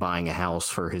and buying a house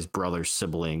for his brother's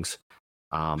siblings,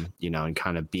 and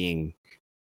kind of being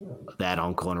that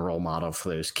uncle and role model for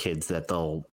those kids that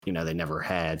they'll, they never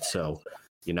had. So,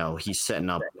 he's setting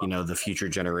up, the future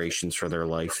generations for their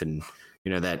life. And,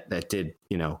 that did,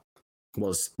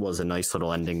 was a nice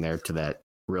little ending there to that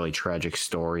really tragic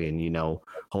story. And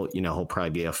he'll probably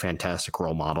be a fantastic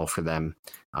role model for them,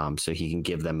 so he can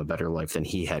give them a better life than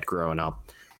he had growing up.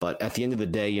 But at the end of the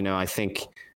day, I think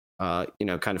I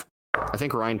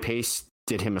think Ryan Pace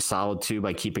did him a solid too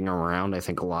by keeping him around. I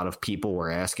think a lot of people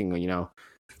were asking,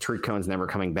 Tarik Cohen's never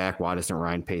coming back, why doesn't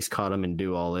Ryan Pace cut him and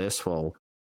do all this? Well,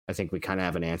 I think we kind of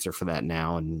have an answer for that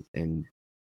now. And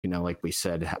like we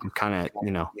said, I'm kind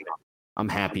of, I'm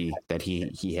happy that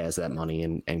he has that money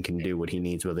and can do what he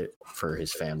needs with it for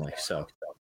his family. So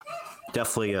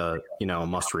definitely a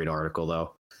must-read article,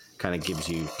 though. Kind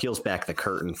of peels back the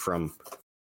curtain from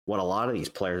what a lot of these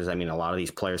players,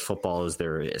 football is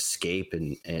their escape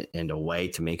and a way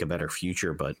to make a better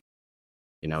future. But,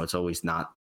 it's always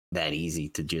not that easy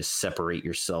to just separate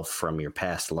yourself from your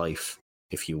past life,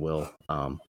 if you will,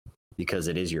 because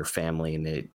it is your family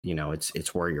and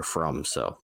it's where you're from.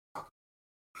 So.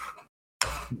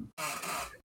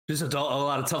 Just a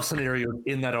lot of tough scenarios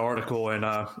in that article, and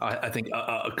I think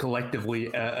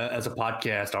collectively as a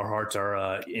podcast, our hearts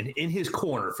are in his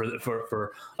corner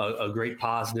for a great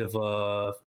positive,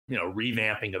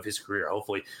 revamping of his career.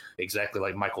 Hopefully, exactly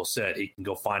like Michael said, he can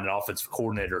go find an offensive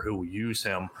coordinator who will use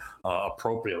him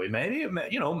appropriately.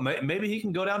 Maybe he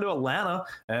can go down to Atlanta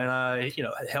and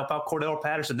help out Cordell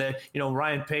Patterson. Then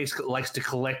Ryan Pace likes to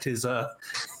collect his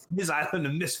island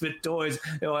of misfit toys.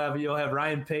 You'll have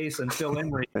Ryan Pace and Phil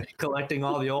Emery collecting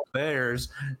all the old Bears,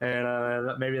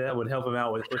 and maybe that would help him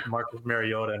out with Marcus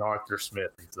Mariota and Arthur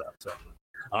Smith and stuff. So,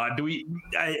 are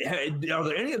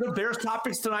there any other Bears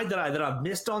topics tonight that I've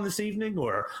missed on this evening?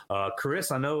 Or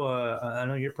Chris, I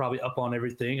know you're probably up on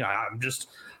everything. I'm just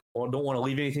don't want to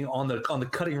leave anything on the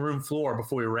cutting room floor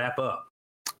before we wrap up.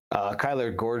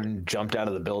 Kyler Gordon jumped out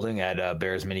of the building at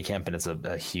Bears minicamp, and it's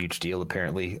a huge deal.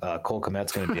 Apparently, Cole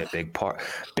Kmet's going to be a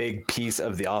big piece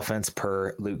of the offense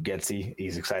per Luke Getsy.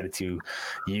 He's excited to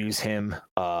use him.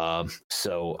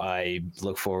 So I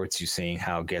look forward to seeing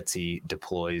how Getsy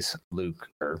deploys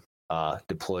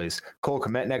deploys Cole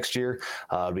Kmet next year.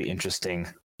 It'll be interesting,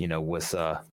 with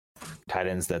tight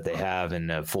ends that they have and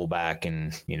the fullback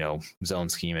and, zone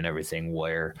scheme and everything,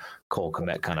 where Cole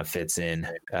Kmet kind of fits in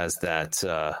as that.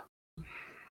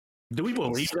 Do we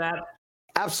believe that?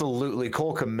 Absolutely.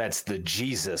 Cole Kmet's the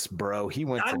Jesus, bro. He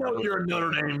went. I know you're a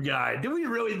Notre Dame guy. Do we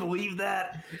really believe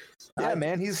that? Yeah,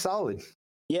 man, he's solid.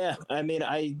 Yeah, I mean,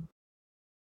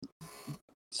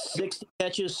 60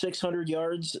 catches, 600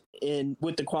 yards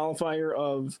with the qualifier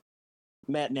of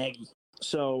Matt Nagy.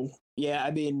 So, yeah,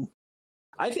 I mean,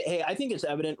 I think it's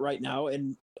evident right now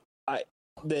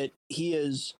that he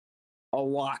is a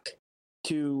lock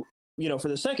to, for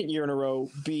the second year in a row,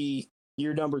 be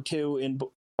your number 2 in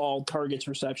all targets,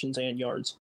 receptions, and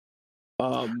yards.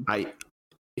 I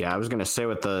was going to say,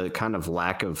 with the kind of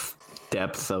lack of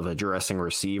depth of addressing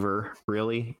receiver,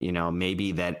 really,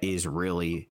 maybe that is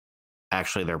really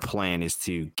actually their plan, is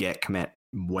to get Kmet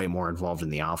way more involved in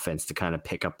the offense to kind of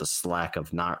pick up the slack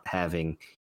of not having,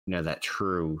 that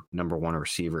true number 1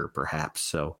 receiver, perhaps.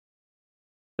 So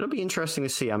it'll be interesting to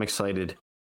see. I'm excited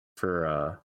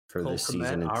for this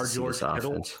season and to see this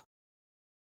offense.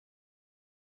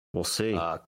 We'll see.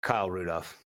 Kyle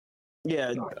Rudolph.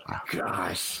 Yeah. Oh,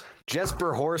 gosh.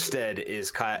 Jesper Horsted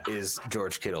is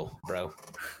George Kittle, bro,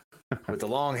 with the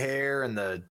long hair and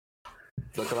the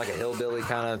looking like a hillbilly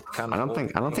kind of. I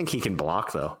don't think he can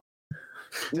block though.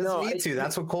 Doesn't need to.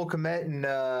 That's what Cole Kmet and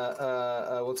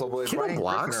what's old boy Kittle Brian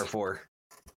blocks Griffin are for.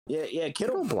 Yeah.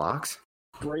 Kittle blocks.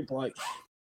 Great block.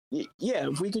 Yeah,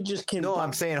 if we could just. No,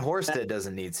 I'm saying Horsted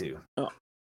doesn't need to. Oh.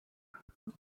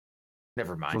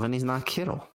 Never mind. Well, then he's not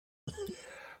Kittle.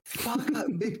 Fuck up,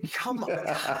 come on,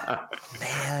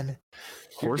 man.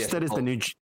 Horsted is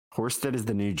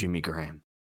the new Jimmy Graham.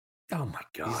 Oh my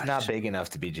god, he's not big enough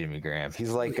to be Jimmy Graham. He's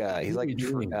like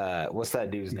what's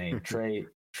that dude's name? Trey.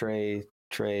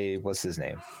 What's his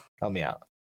name? Help me out.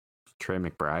 Trey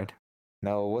McBride.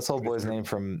 No, what's old boy's name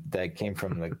that came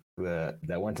from the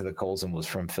that went to the Colts and was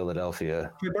from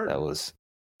Philadelphia? That was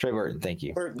Trey Burton. Thank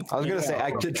you. Burton. I was gonna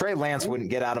say Trey Lance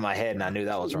wouldn't get out of my head, and I knew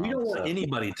that was wrong. We don't want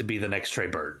anybody to be the next Trey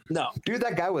Burton. No, dude,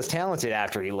 that guy was talented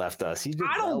after he left us. He did.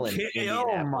 I don't care.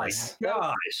 Oh my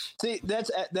gosh! See,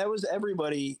 that was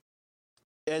everybody.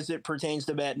 As it pertains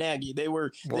to Matt Nagy, they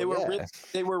were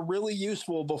really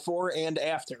useful before and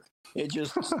after. It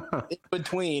just in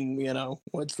between,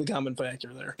 what's the common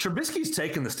factor there? Trubisky's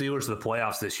taking the Steelers to the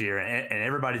playoffs this year, and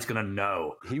everybody's going to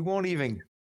know. He won't even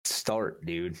start,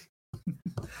 dude.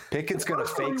 Pickett's going to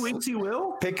fake. 3 weeks he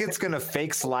will. Pickett's going to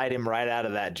fake slide him right out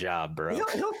of that job, bro. He'll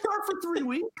start for 3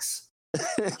 weeks.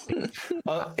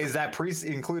 Is that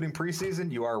including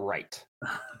preseason? You are right.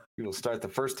 He will start the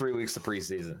first 3 weeks of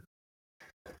preseason.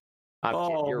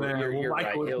 You're Michael, right.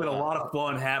 It's been a lot of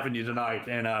fun having you tonight,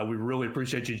 and we really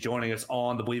appreciate you joining us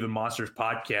on the Believe in Monsters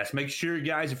podcast. Make sure,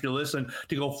 guys, if you're listening,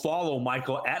 to go follow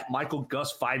Michael at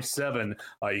MichaelGus57.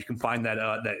 You can find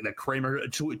that Kramer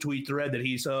tweet thread that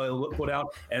he's put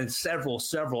out, and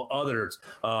several others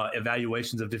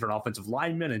evaluations of different offensive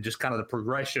linemen and just kind of the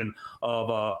progression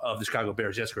of the Chicago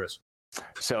Bears. Yes, Chris.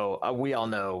 So we all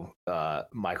know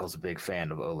Michael's a big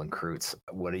fan of Olin Kreutz.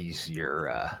 What is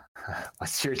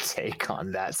what's your take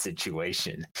on that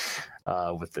situation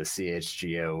with the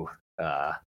CHGO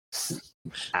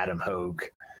Adam Hogue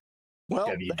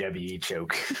WWE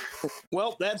choke?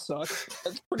 Well, that sucks.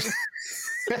 That's pretty.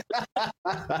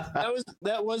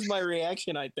 that was my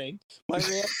reaction. I think my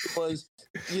reaction was,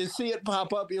 you see it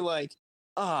pop up, you're like,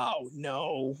 oh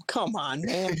no, come on,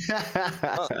 man.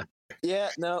 Yeah,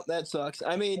 no, that sucks.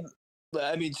 I mean,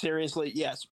 seriously,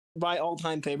 yes, my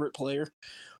all-time favorite player,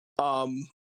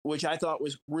 which I thought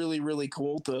was really, really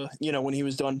cool to, when he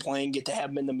was done playing, get to have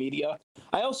him in the media.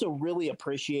 I also really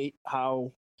appreciate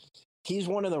how he's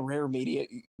one of the rare media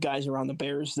guys around the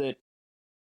Bears that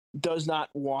does not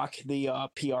walk the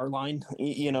PR line,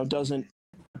 doesn't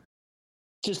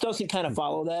kind of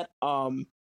follow that.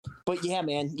 But yeah,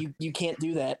 man, you can't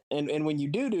do that. And when you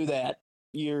do that,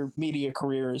 your media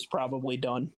career is probably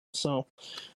done. So,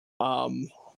 no,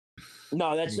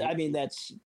 that's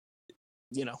it's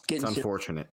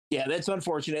unfortunate. Yeah, that's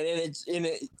unfortunate, and it's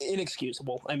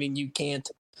inexcusable. I mean, you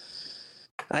can't.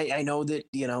 I know that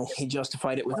he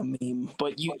justified it with a meme,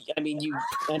 but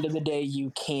end of the day,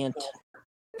 you can't.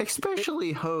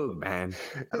 Especially Hogue, man.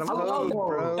 Hogue,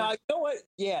 bro. You know what?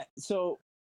 Yeah. So,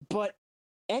 but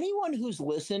anyone who's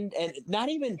listened, and not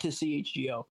even to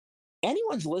CHGO.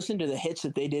 Anyone's listened to the hits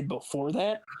that they did before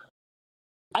that,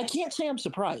 I can't say I'm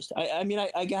surprised.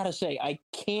 I gotta say, I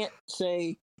can't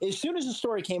say, as soon as the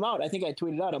story came out, I think I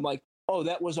tweeted out, I'm like, oh,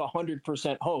 that was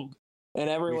 100% Hogue.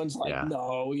 And everyone's like,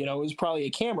 no, it was probably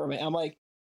a cameraman. I'm like,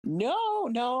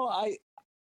 no,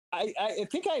 I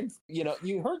think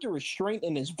you heard the restraint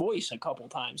in his voice a couple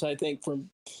times. I think from,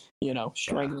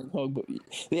 strangling Hogue. But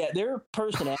yeah, their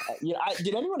personality.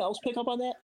 Did anyone else pick up on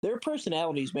that? Their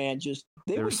personalities, man,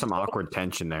 there was some awkward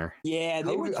tension there. Yeah,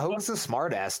 Hogue's a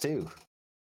smart ass too.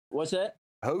 What's that?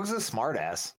 Hogue's a smart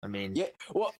ass. I mean, yeah.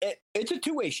 Well, it's a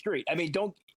two-way street. I mean,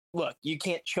 you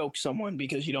can't choke someone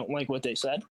because you don't like what they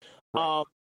said. Right.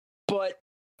 But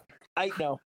I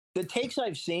know the takes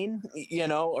I've seen,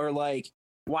 are like,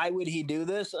 why would he do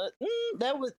this?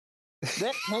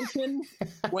 That tension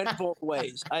went both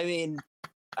ways. I mean,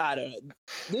 I don't know.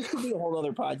 This could be a whole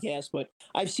other podcast, but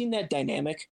I've seen that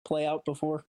dynamic play out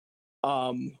before.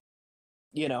 You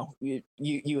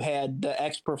had the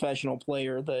ex-professional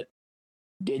player that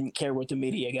didn't care what the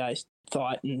media guys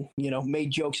thought, and made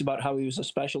jokes about how he was a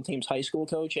special teams high school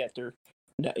coach after.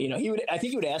 I think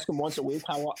he would ask him once a week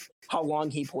how long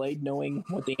he played, knowing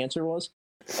what the answer was.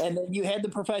 And then you had the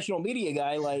professional media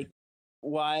guy like,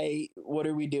 what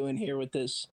are we doing here with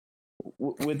this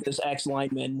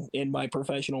ex-lineman in my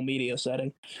professional media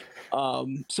setting?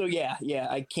 So yeah,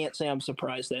 I can't say I'm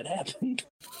surprised that happened.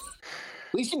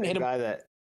 At least you hit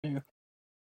him.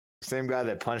 Same guy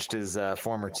that punched his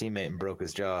former teammate and broke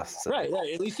his jaw. So. Right.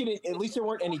 At least there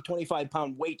weren't any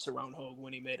 25-pound weights around Hogue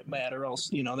when he made it mad, or else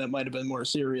that might have been more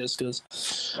serious. Because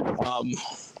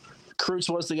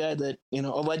Kreutz was the guy that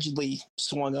allegedly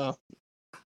swung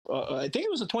I think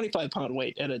it was a 25-pound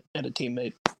weight at a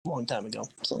teammate a long time ago.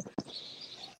 So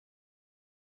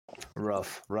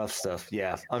rough stuff.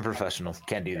 Yeah, unprofessional.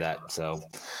 Can't do that. So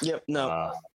yep.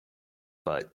 No.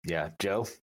 But yeah, Joe.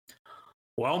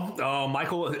 Well,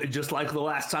 Michael, just like the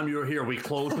last time you were here, we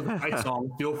closed with a fight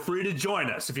song. Feel free to join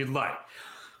us if you'd like.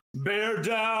 Bear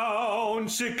down,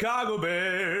 Chicago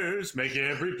Bears. Make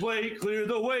every play, clear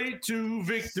the way to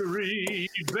victory.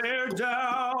 Bear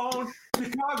down,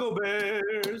 Chicago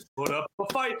Bears. Put up a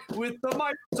fight with the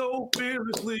might so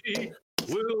fearlessly.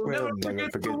 We'll never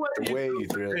forget the way you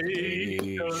thrill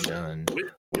nation.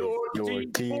 With your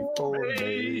team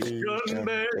formation.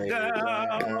 Bear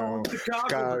down,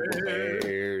 Chicago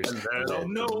Bears. And let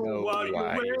them know why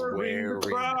you're wearing the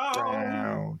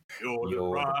crown. You're the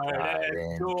pride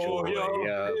and joy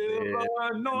of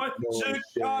Illinois.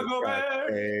 Chicago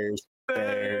Bears.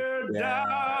 Bear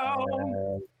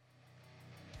down.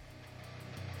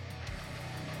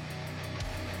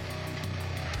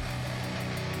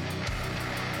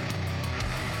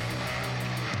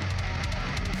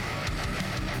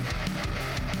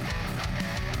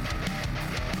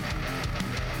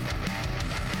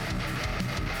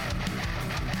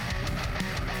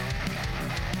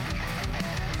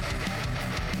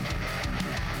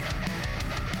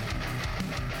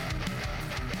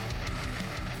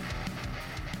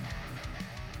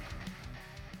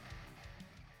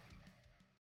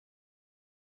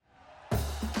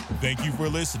 Thank you for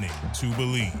listening to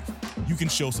Believe. You can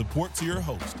show support to your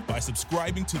host by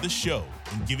subscribing to the show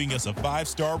and giving us a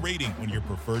 5-star rating on your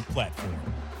preferred platform.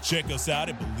 Check us out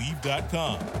at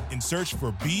Believe.com and search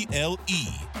for BLEAV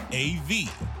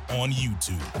on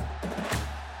YouTube.